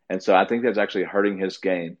fouls. And so I think that's actually hurting his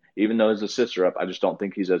game. Even though his assists are up, I just don't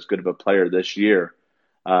think he's as good of a player this year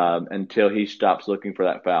until he stops looking for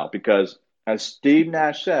that foul. Because as Steve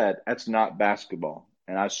Nash said, that's not basketball.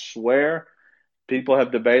 And I swear people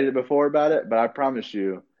have debated before about it, but I promise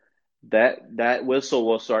you that whistle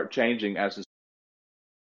will start changing as the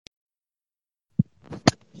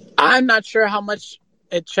I'm not sure how much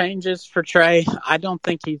it changes for Trae. I don't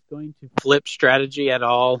think he's going to flip strategy at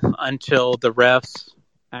all until the refs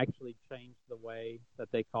actually change the way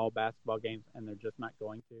that they call basketball games, and they're just not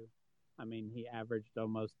going to. I mean, he averaged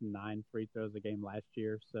almost 9 free throws a game last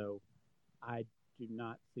year, so I do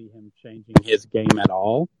not see him changing his game at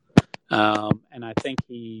all. And I think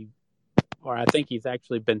he's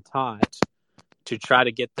actually been taught to try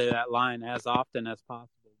to get to that line as often as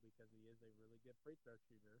possible because he is a really good free throw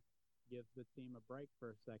shooter. Gives the team a break for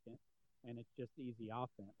a second, and it's just easy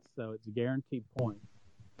offense. So it's guaranteed points.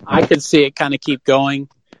 I could see it kind of keep going.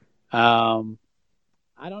 I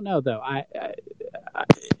don't know, though.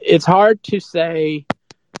 It's hard to say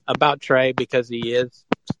about Trae because he is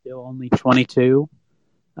still only 22.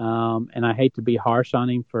 And I hate to be harsh on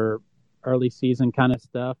him for early season kind of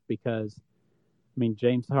stuff because,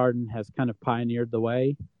 James Harden has kind of pioneered the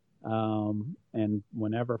way. And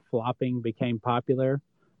whenever flopping became popular,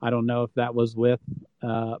 I don't know if that was with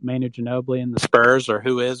Manu Ginobili and the Spurs or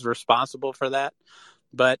who is responsible for that.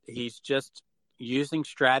 But he's just using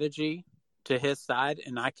strategy to his side,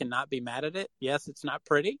 and I cannot be mad at it. Yes, it's not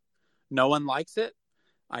pretty. No one likes it.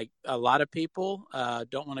 A lot of people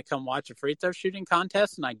don't want to come watch a free throw shooting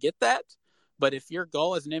contest, and I get that. But if your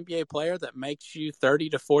goal as an NBA player that makes you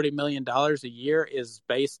 $30 to $40 million a year is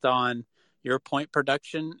based on your point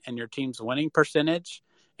production and your team's winning percentage,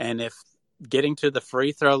 and if getting to the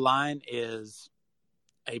free throw line is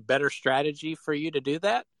a better strategy for you to do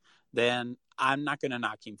that, then I'm not going to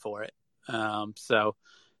knock him for it. So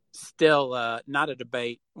still not a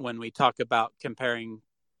debate when we talk about comparing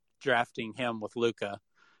drafting him with Luka.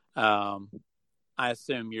 I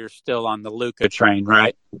assume you're still on the Luka train,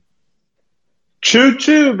 right?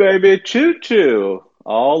 Choo-choo, baby, choo-choo.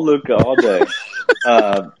 all Luka all day.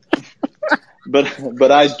 Uh,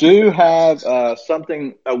 but I do have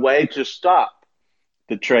a way to stop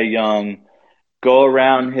the Trae Young go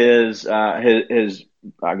around his I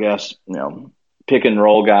guess pick and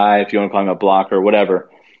roll guy, if you want to call him a blocker or whatever.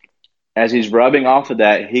 As he's rubbing off of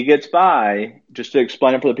that, he gets by, just to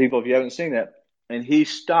explain it for the people if you haven't seen it, and he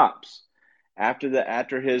stops.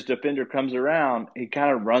 After his defender comes around, he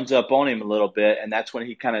kind of runs up on him a little bit, and that's when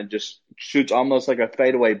he kind of just shoots almost like a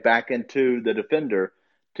fadeaway back into the defender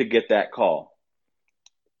to get that call.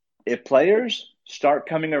 If players start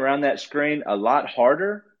coming around that screen a lot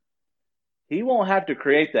harder, he won't have to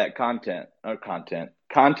create that contact.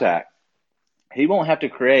 He won't have to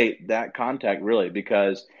create that contact really,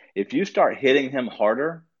 because if you start hitting him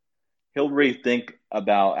harder, he'll rethink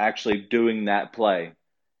about actually doing that play.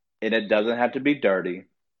 And it doesn't have to be dirty.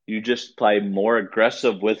 You just play more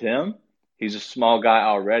aggressive with him. He's a small guy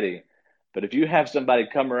already. But if you have somebody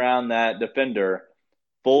come around that defender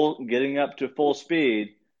getting up to full speed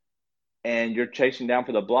and you're chasing down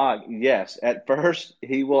for the block, yes, at first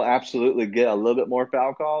he will absolutely get a little bit more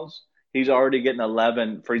foul calls. He's already getting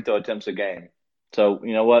 11 free throw attempts a game. So,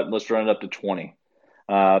 you know what? Let's run it up to 20.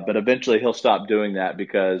 But eventually he'll stop doing that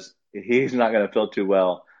because he's not going to feel too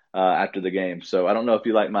well after the game. So I don't know if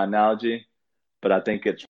you like my analogy, but I think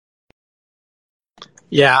it's.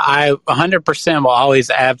 Yeah, I 100% will always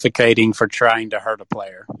advocating for trying to hurt a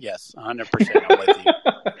player. Yes, 100% I'm with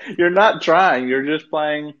you. You're not trying. You're just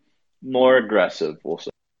playing more aggressive, we'll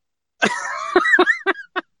say.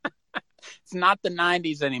 It's not the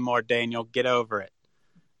 90s anymore, Daniel. Get over it.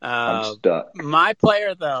 I'm stuck. My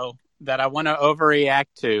player, though, that I want to overreact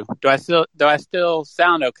to. Do I still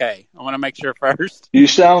sound okay? I want to make sure first. You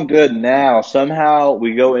sound good now. Somehow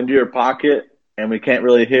we go into your pocket and we can't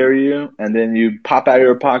really hear you, and then you pop out of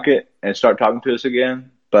your pocket and start talking to us again.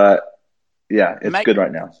 But yeah, it's good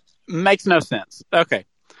right now. Makes no sense. Okay.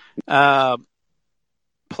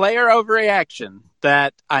 Player overreaction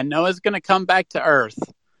that I know is going to come back to earth.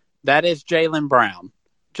 That is Jaylen Brown.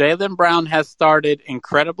 Jaylen Brown has started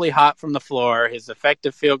incredibly hot from the floor. His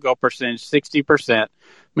effective field goal percentage, 60%. I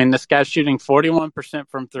mean, this guy's shooting 41%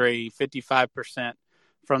 from three, 55%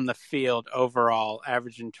 from the field overall,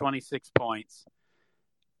 averaging 26 points.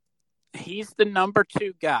 He's the number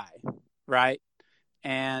 2 guy, right?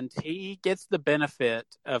 And he gets the benefit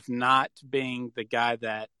of not being the guy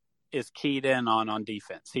that is keyed in on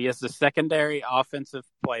defense. He is the secondary offensive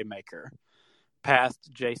playmaker past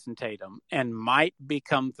Jason Tatum and might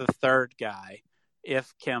become the 3rd guy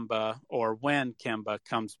if Kemba or when Kemba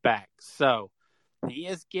comes back. So he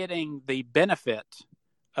is getting the benefit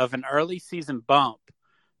of an early season bump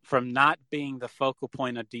from not being the focal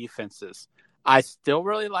point of defenses. I still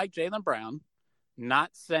really like Jaylen Brown. Not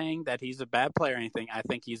saying that he's a bad player or anything. I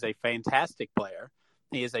think he's a fantastic player.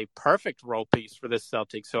 He is a perfect role piece for the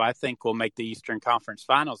Celtics, so I think we'll make the Eastern Conference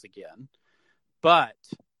Finals again. But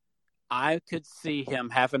I could see him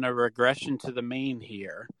having a regression to the mean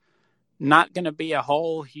here. Not going to be a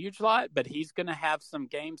whole huge lot, but he's going to have some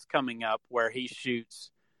games coming up where he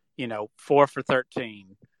shoots, 4 for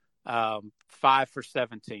 13, 5 for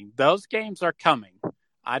 17. Those games are coming.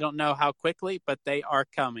 I don't know how quickly, but they are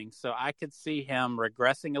coming. So I could see him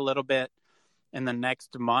regressing a little bit in the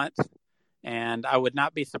next month. And I would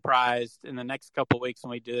not be surprised in the next couple of weeks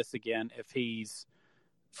when we do this again if he's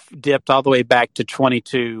dipped all the way back to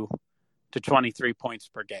 22 to 23 points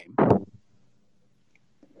per game.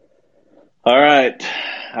 All right.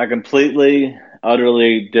 I completely,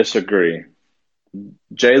 utterly disagree.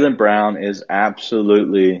 Jaylen Brown is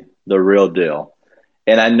absolutely the real deal.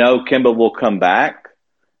 And I know Kemba will come back,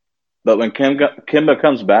 but when Kemba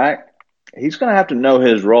comes back, he's going to have to know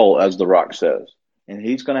his role, as The Rock says. And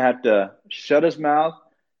he's going to have to shut his mouth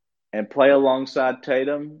and play alongside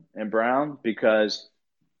Tatum and Brown, because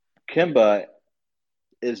Kemba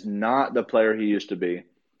is not the player he used to be.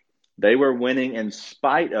 They were winning in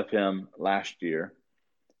spite of him last year.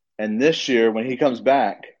 And this year, when he comes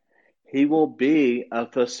back, he will be a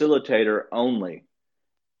facilitator only.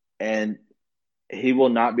 And he will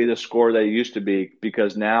not be the scorer that he used to be,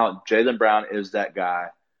 because now Jaylen Brown is that guy.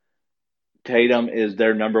 Tatum is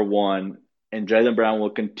their number 1, and Jaylen Brown will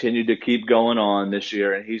continue to keep going on this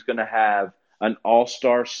year, and he's going to have an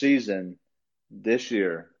all-star season this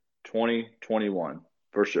year, 2021,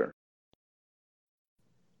 for sure.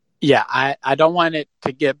 Yeah, I don't want it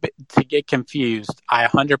to get confused. I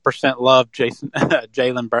 100% love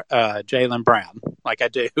Jaylen Brown. Like I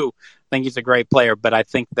do. I think he's a great player, but I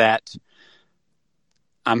think that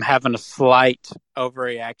I'm having a slight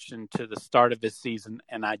overreaction to the start of his season,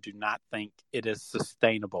 and I do not think it is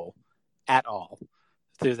sustainable at all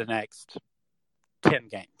through the next 10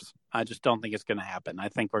 games. I just don't think it's going to happen. I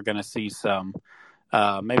think we're going to see some,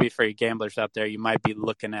 maybe for you gamblers out there, you might be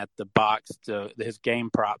looking at the box, his game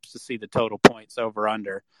props to see the total points over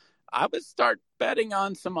under. I would start betting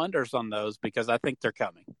on some unders on those because I think they're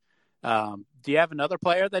coming. Do you have another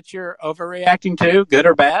player that you're overreacting to, good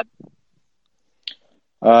or bad?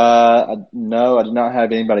 No, I do not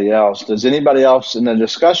have anybody else. Does anybody else in the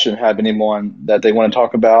discussion have anyone that they want to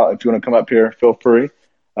talk about? If you want to come up here, feel free.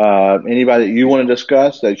 Anybody that you want to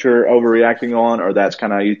discuss that you're overreacting on, or that's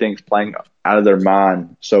kind of you think's playing out of their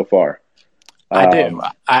mind so far? I do.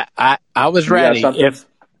 I was ready. If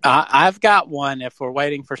I've got one, if we're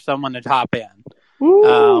waiting for someone to hop in.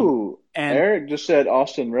 Woo! And Eric just said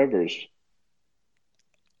Austin Rivers.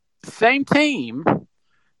 Same team,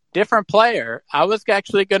 different player. I was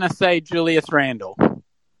actually going to say Julius Randle.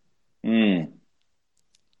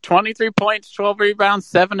 23 points, 12 rebounds,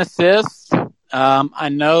 7 assists. I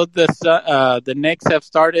know the Knicks have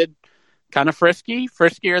started kind of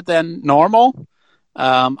friskier than normal.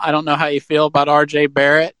 I don't know how you feel about R.J.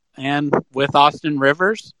 Barrett and with Austin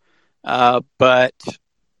Rivers. But,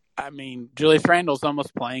 I mean, Julius Randle's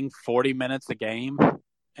almost playing 40 minutes a game.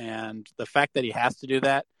 And the fact that he has to do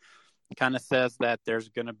that kind of says that there's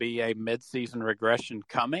going to be a midseason regression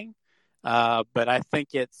coming. But I think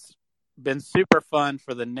it's been super fun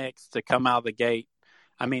for the Knicks to come out of the gate.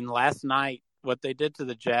 I mean, last night, what they did to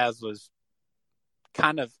the Jazz was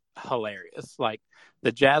kind of hilarious. Like,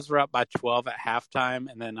 the Jazz were up by 12 at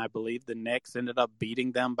halftime, and then I believe the Knicks ended up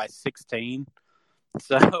beating them by 16.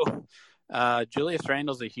 So Julius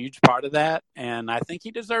Randle's a huge part of that, and I think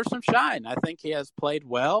he deserves some shine. I think he has played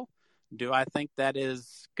well. Do I think that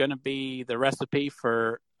is going to be the recipe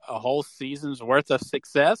for a whole season's worth of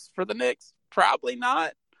success for the Knicks? Probably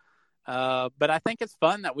not. But I think it's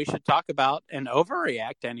fun that we should talk about and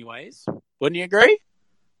overreact anyways. Wouldn't you agree?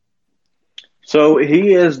 So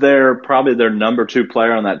he is probably their number 2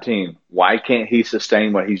 player on that team. Why can't he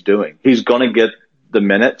sustain what he's doing? He's going to get the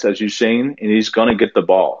minutes, as you've seen, and he's going to get the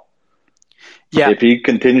ball. Yeah. If he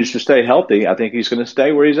continues to stay healthy, I think he's going to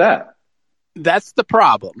stay where he's at. That's the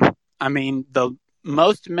problem. I mean, the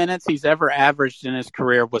most minutes he's ever averaged in his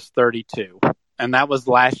career was 32, and that was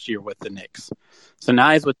last year with the Knicks. So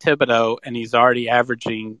now he's with Thibodeau, and he's already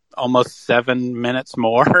averaging almost 7 minutes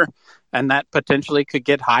more, and that potentially could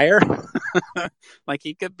get higher. Like,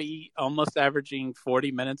 he could be almost averaging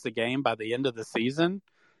 40 minutes a game by the end of the season.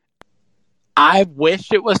 I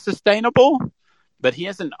wish it was sustainable, but he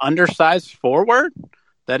is an undersized forward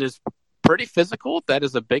that is pretty physical. That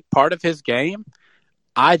is a big part of his game.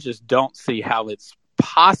 I just don't see how it's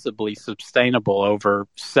possibly sustainable over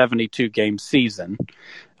 72-game season.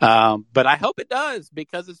 But I hope it does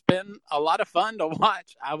because it's been a lot of fun to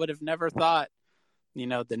watch. I would have never thought,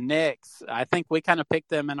 the Knicks, I think we kind of picked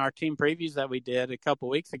them in our team previews that we did a couple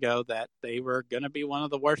weeks ago that they were going to be one of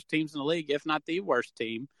the worst teams in the league, if not the worst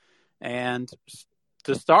team. And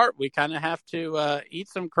to start, we kind of have to eat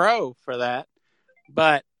some crow for that.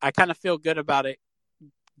 But I kind of feel good about it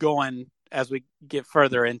going as we get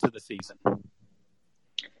further into the season.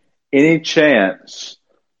 Any chance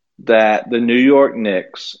that the New York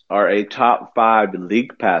Knicks are a top 5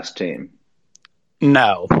 league pass team?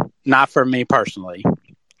 No, not for me personally.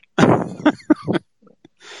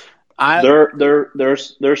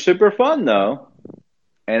 They're super fun though.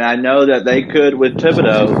 And I know that they could with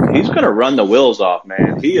Thibodeau. He's going to run the wheels off,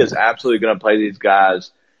 man. He is absolutely going to play these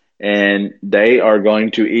guys, and they are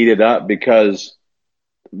going to eat it up because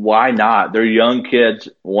why not? They're young kids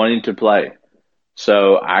wanting to play.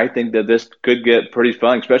 So I think that this could get pretty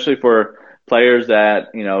fun, especially for players that,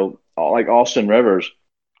 like Austin Rivers.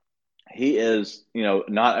 He is,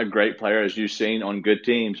 not a great player as you've seen on good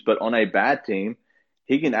teams, but on a bad team,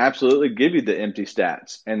 he can absolutely give you the empty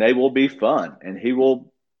stats, and they will be fun. And he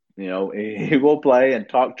will play and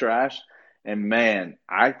talk trash. And, man,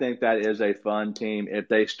 I think that is a fun team if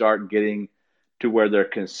they start getting to where they're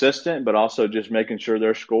consistent, but also just making sure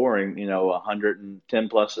they're scoring,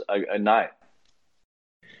 110-plus a night.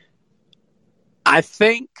 I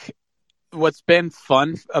think what's been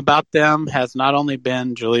fun about them has not only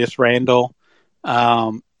been Julius Randle,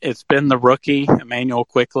 it's been the rookie, Emmanuel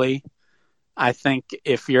Quickley. I think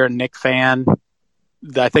if you're a Knick fan,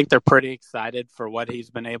 I think they're pretty excited for what he's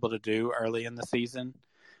been able to do early in the season.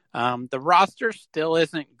 The roster still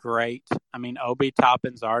isn't great. I mean, Obi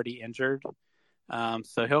Toppin's already injured,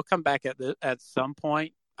 so he'll come back at some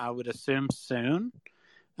point, I would assume soon.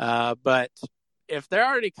 But if they're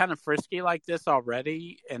already kind of frisky like this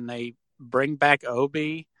already and they bring back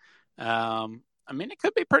Obi, it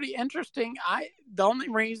could be pretty interesting. The only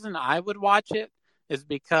reason I would watch it is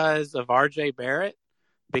because of R.J. Barrett.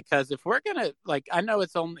 Because if we're going to, like, I know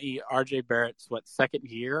it's only RJ Barrett's, second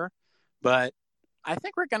year, but I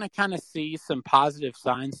think we're going to kind of see some positive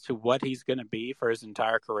signs to what he's going to be for his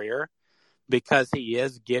entire career, because he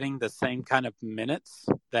is getting the same kind of minutes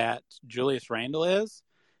that Julius Randle is.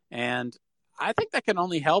 And I think that can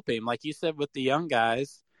only help him. Like you said, with the young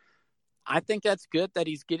guys, I think that's good that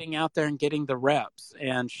he's getting out there and getting the reps.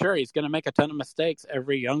 And sure, he's going to make a ton of mistakes.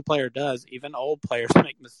 Every young player does. Even old players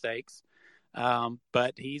make mistakes.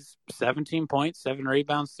 But he's 17 points, 7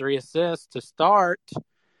 rebounds, 3 assists to start.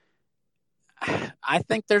 I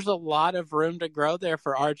think there's a lot of room to grow there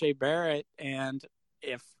for RJ Barrett. And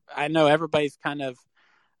if I know everybody's kind of,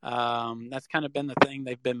 that's kind of been the thing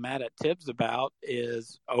they've been mad at Tibbs about,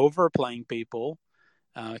 is overplaying people.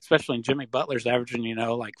 Especially when Jimmy Butler's averaging,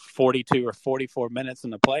 like 42 or 44 minutes in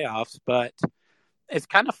the playoffs. But it's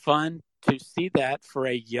kind of fun to see that for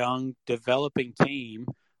a young, developing team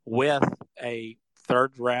with a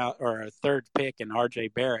third round or a third pick in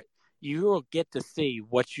RJ Barrett. You will get to see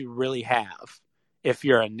what you really have if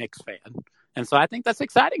you're a Knicks fan. And so I think that's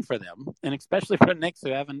exciting for them, and especially for the Knicks,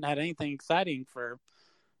 who haven't had anything exciting for,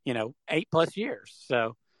 8+ years.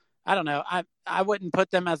 So I don't know. I wouldn't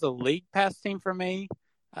put them as a league pass team for me.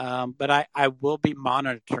 But I will be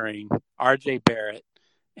monitoring RJ Barrett,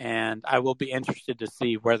 and I will be interested to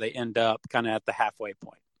see where they end up kind of at the halfway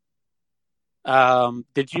point.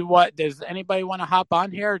 Does anybody want to hop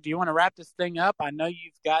on here? Or do you want to wrap this thing up? I know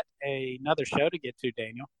you've got another show to get to,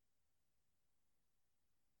 Daniel.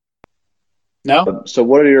 No? So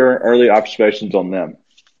what are your early observations on them?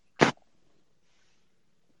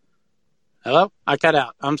 Hello? I cut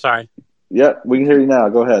out. I'm sorry. Yep, we can hear you now.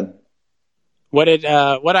 Go ahead. What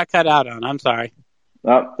I cut out on? I'm sorry.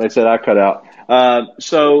 Oh, they said I cut out.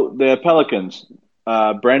 So the Pelicans,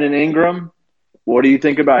 Brandon Ingram, what do you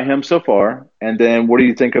think about him so far? And then what do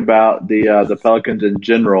you think about the Pelicans in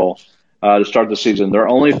general to start the season? They're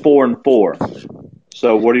only 4-4.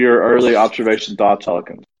 So what are your early observation thoughts,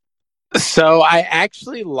 Pelicans? So I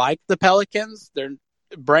actually like the Pelicans.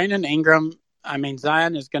 Brandon Ingram. I mean,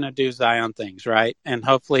 Zion is going to do Zion things, right? And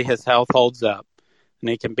hopefully his health holds up and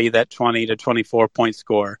he can be that 20 to 24 point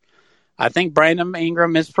scorer. I think Brandon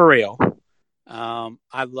Ingram is for real.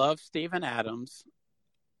 I love Steven Adams.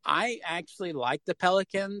 I actually like the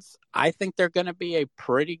Pelicans. I think they're going to be a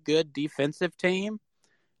pretty good defensive team.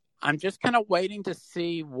 I'm just kind of waiting to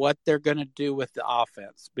see what they're going to do with the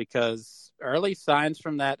offense, because early signs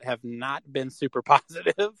from that have not been super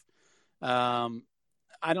positive.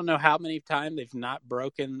 I don't know how many times they've not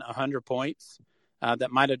broken 100 points.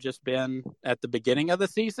 That might have just been at the beginning of the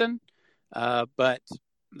season. But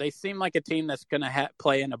they seem like a team that's going to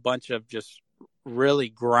play in a bunch of just really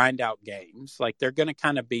grind out games. Like they're going to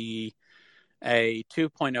kind of be a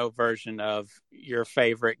 2.0 version of your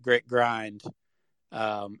favorite grit grind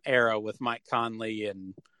era with Mike Conley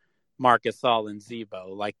and Marc Gasol and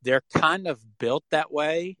Zebo. Like they're kind of built that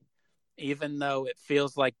way, even though it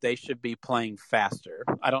feels like they should be playing faster.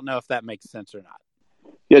 I don't know if that makes sense or not.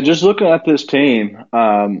 Yeah, just looking at this team,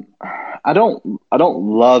 I don't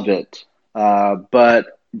love it, but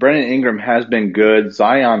Brandon Ingram has been good.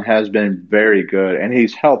 Zion has been very good, and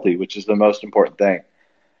he's healthy, which is the most important thing.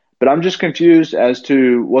 But I'm just confused as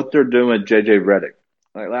to what they're doing with JJ Redick.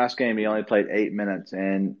 Like last game, he only played 8 minutes,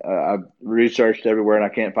 and I've researched everywhere, and I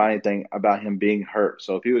can't find anything about him being hurt.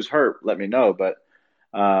 So if he was hurt, let me know. But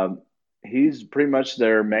he's pretty much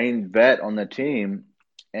their main vet on the team,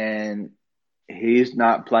 and he's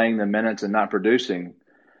not playing the minutes and not producing.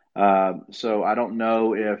 So I don't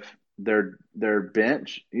know if their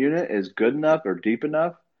bench unit is good enough or deep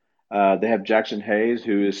enough. They have Jackson Hayes,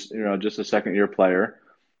 who is just a second-year player.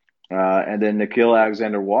 And then Nickeil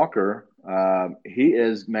Alexander-Walker, he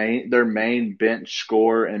is their main bench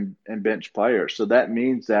scorer and bench player. So that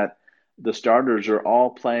means that the starters are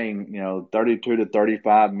all playing, 32 to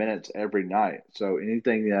 35 minutes every night. So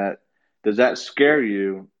does that scare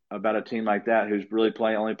you about a team like that who's really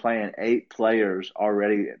only playing 8 players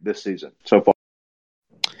already this season so far?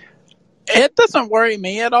 It doesn't worry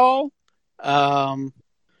me at all.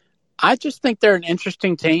 I just think they're an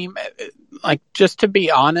interesting team. Like, just to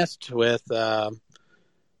be honest with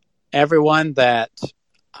everyone, that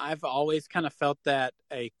I've always kind of felt that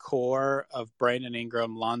a core of Brandon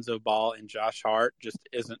Ingram, Lonzo Ball, and Josh Hart just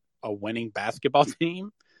isn't a winning basketball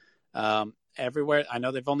team. Everywhere, I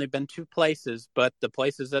know they've only been 2 places, but the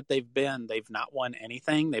places that they've been, they've not won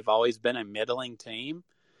anything. They've always been a middling team.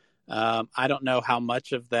 I don't know how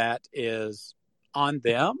much of that is on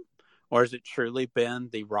them, or has it truly been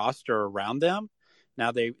the roster around them?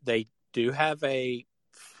 Now, they do have a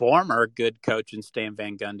former good coach in Stan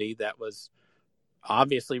Van Gundy that was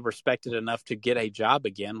obviously respected enough to get a job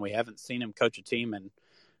again. We haven't seen him coach a team in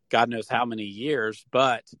God knows how many years,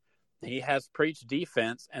 but he has preached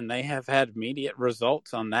defense, and they have had immediate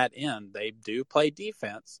results on that end. They do play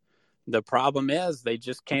defense. The problem is they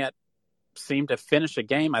just can't seem to finish a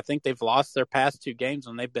game. I think they've lost their past 2 games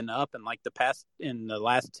when they've been up in the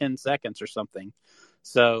last 10 seconds or something.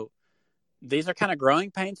 So these are kind of growing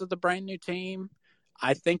pains with the brand new team.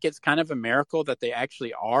 I think it's kind of a miracle that they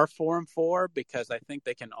actually are 4-4 because I think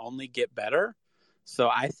they can only get better. So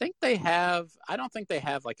I don't think they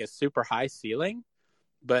have like a super high ceiling,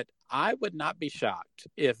 but I would not be shocked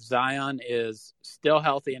if Zion is still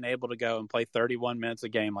healthy and able to go and play 31 minutes a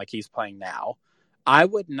game like he's playing now. I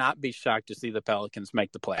would not be shocked to see the Pelicans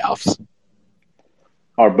make the playoffs.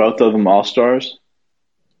 Are both of them all-stars?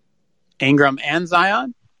 Ingram and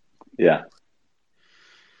Zion? Yeah.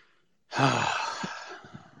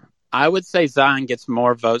 I would say Zion gets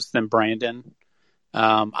more votes than Brandon.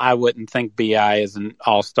 I wouldn't think B.I. is an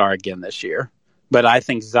all-star again this year. But I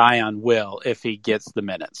think Zion will if he gets the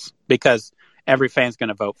minutes because every fan's going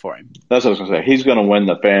to vote for him. That's what I was going to say. He's going to win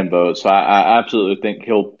the fan vote. So I absolutely think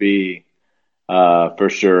he'll be for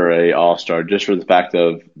sure a all-star just for the fact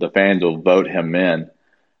of the fans will vote him in.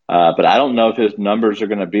 But I don't know if his numbers are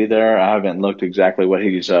going to be there. I haven't looked exactly what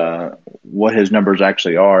his numbers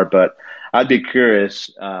actually are, but I'd be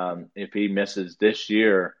curious if he misses this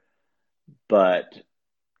year. But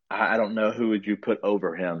I don't know who would you put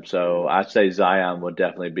over him. So I'd say Zion would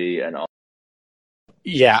definitely be an all.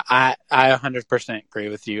 Yeah, I 100% agree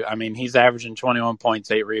with you. I mean, he's averaging 21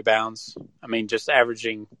 points, 8 rebounds. I mean, just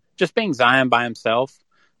being Zion by himself.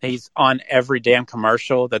 He's on every damn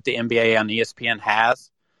commercial that the NBA on ESPN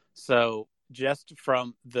has. So just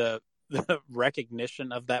from the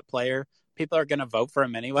recognition of that player, people are going to vote for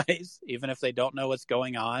him anyways, even if they don't know what's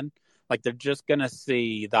going on. Like they're just going to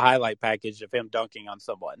see the highlight package of him dunking on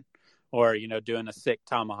someone or, doing a sick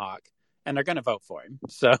tomahawk, and they're going to vote for him.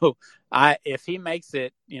 So if he makes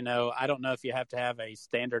it, I don't know if you have to have a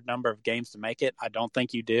standard number of games to make it. I don't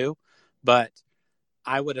think you do, but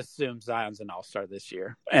I would assume Zion's an all-star this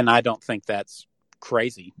year. And I don't think that's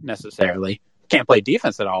crazy necessarily. Can't play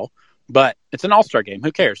defense at all, but it's an all-star game.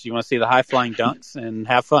 Who cares? You want to see the high-flying dunks and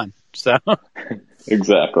have fun. So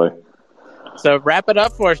Exactly. So wrap it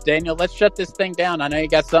up for us, Daniel. Let's shut this thing down. I know you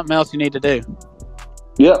got something else you need to do.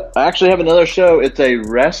 Yep. I actually have another show. It's a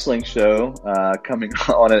wrestling show coming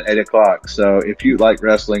on at 8 o'clock. So if you like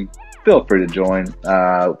wrestling, feel free to join.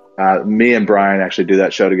 Me and Brian actually do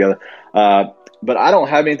that show together. But I don't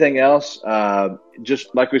have anything else.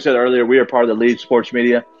 Just like we said earlier, we are part of the Lead Sports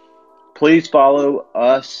Media. Please follow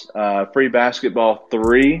us, Free Basketball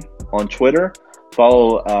 3 on Twitter.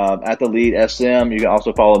 Follow at the Lead SM. You can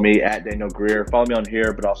also follow me at Daniel Greer. Follow me on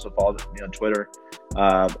here, but also follow me on Twitter.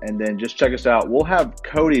 And then just check us out. We'll have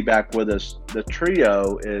Cody back with us. The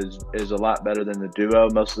trio is a lot better than the duo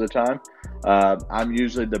most of the time. I'm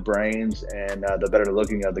usually the brains and the better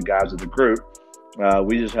looking of the guys of the group.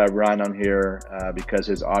 We just have Ryan on here because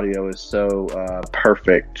his audio is so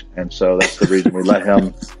perfect, and so that's the reason we let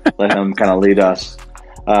him kind of lead us.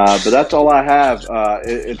 But that's all I have.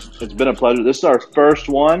 It's been a pleasure. This is our first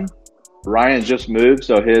one. Ryan just moved,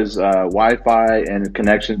 so his Wi-Fi and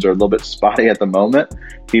connections are a little bit spotty at the moment.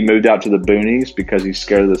 He moved out to the boonies because he's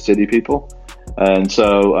scared of the city people, and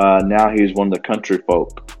so now he's one of the country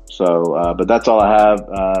folk. So, but that's all I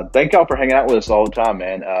have. Thank y'all for hanging out with us all the time,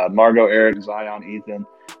 man. Margot, Eric, Zion, Ethan,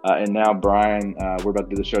 and now Brian. We're about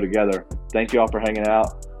to do the show together. Thank you all for hanging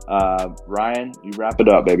out. Ryan, you wrap it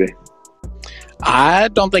up, baby. I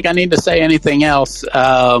don't think I need to say anything else.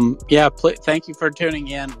 Thank you for tuning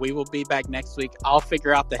in. We will be back next week. I'll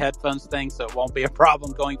figure out the headphones thing so it won't be a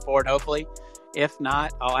problem going forward, hopefully. If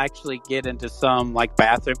not, I'll actually get into some like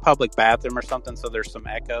public bathroom or something so there's some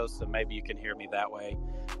echo, so maybe you can hear me that way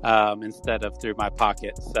instead of through my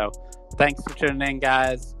pocket. So thanks for tuning in,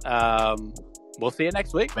 guys. We'll see you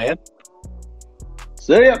next week, man.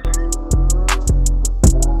 See ya.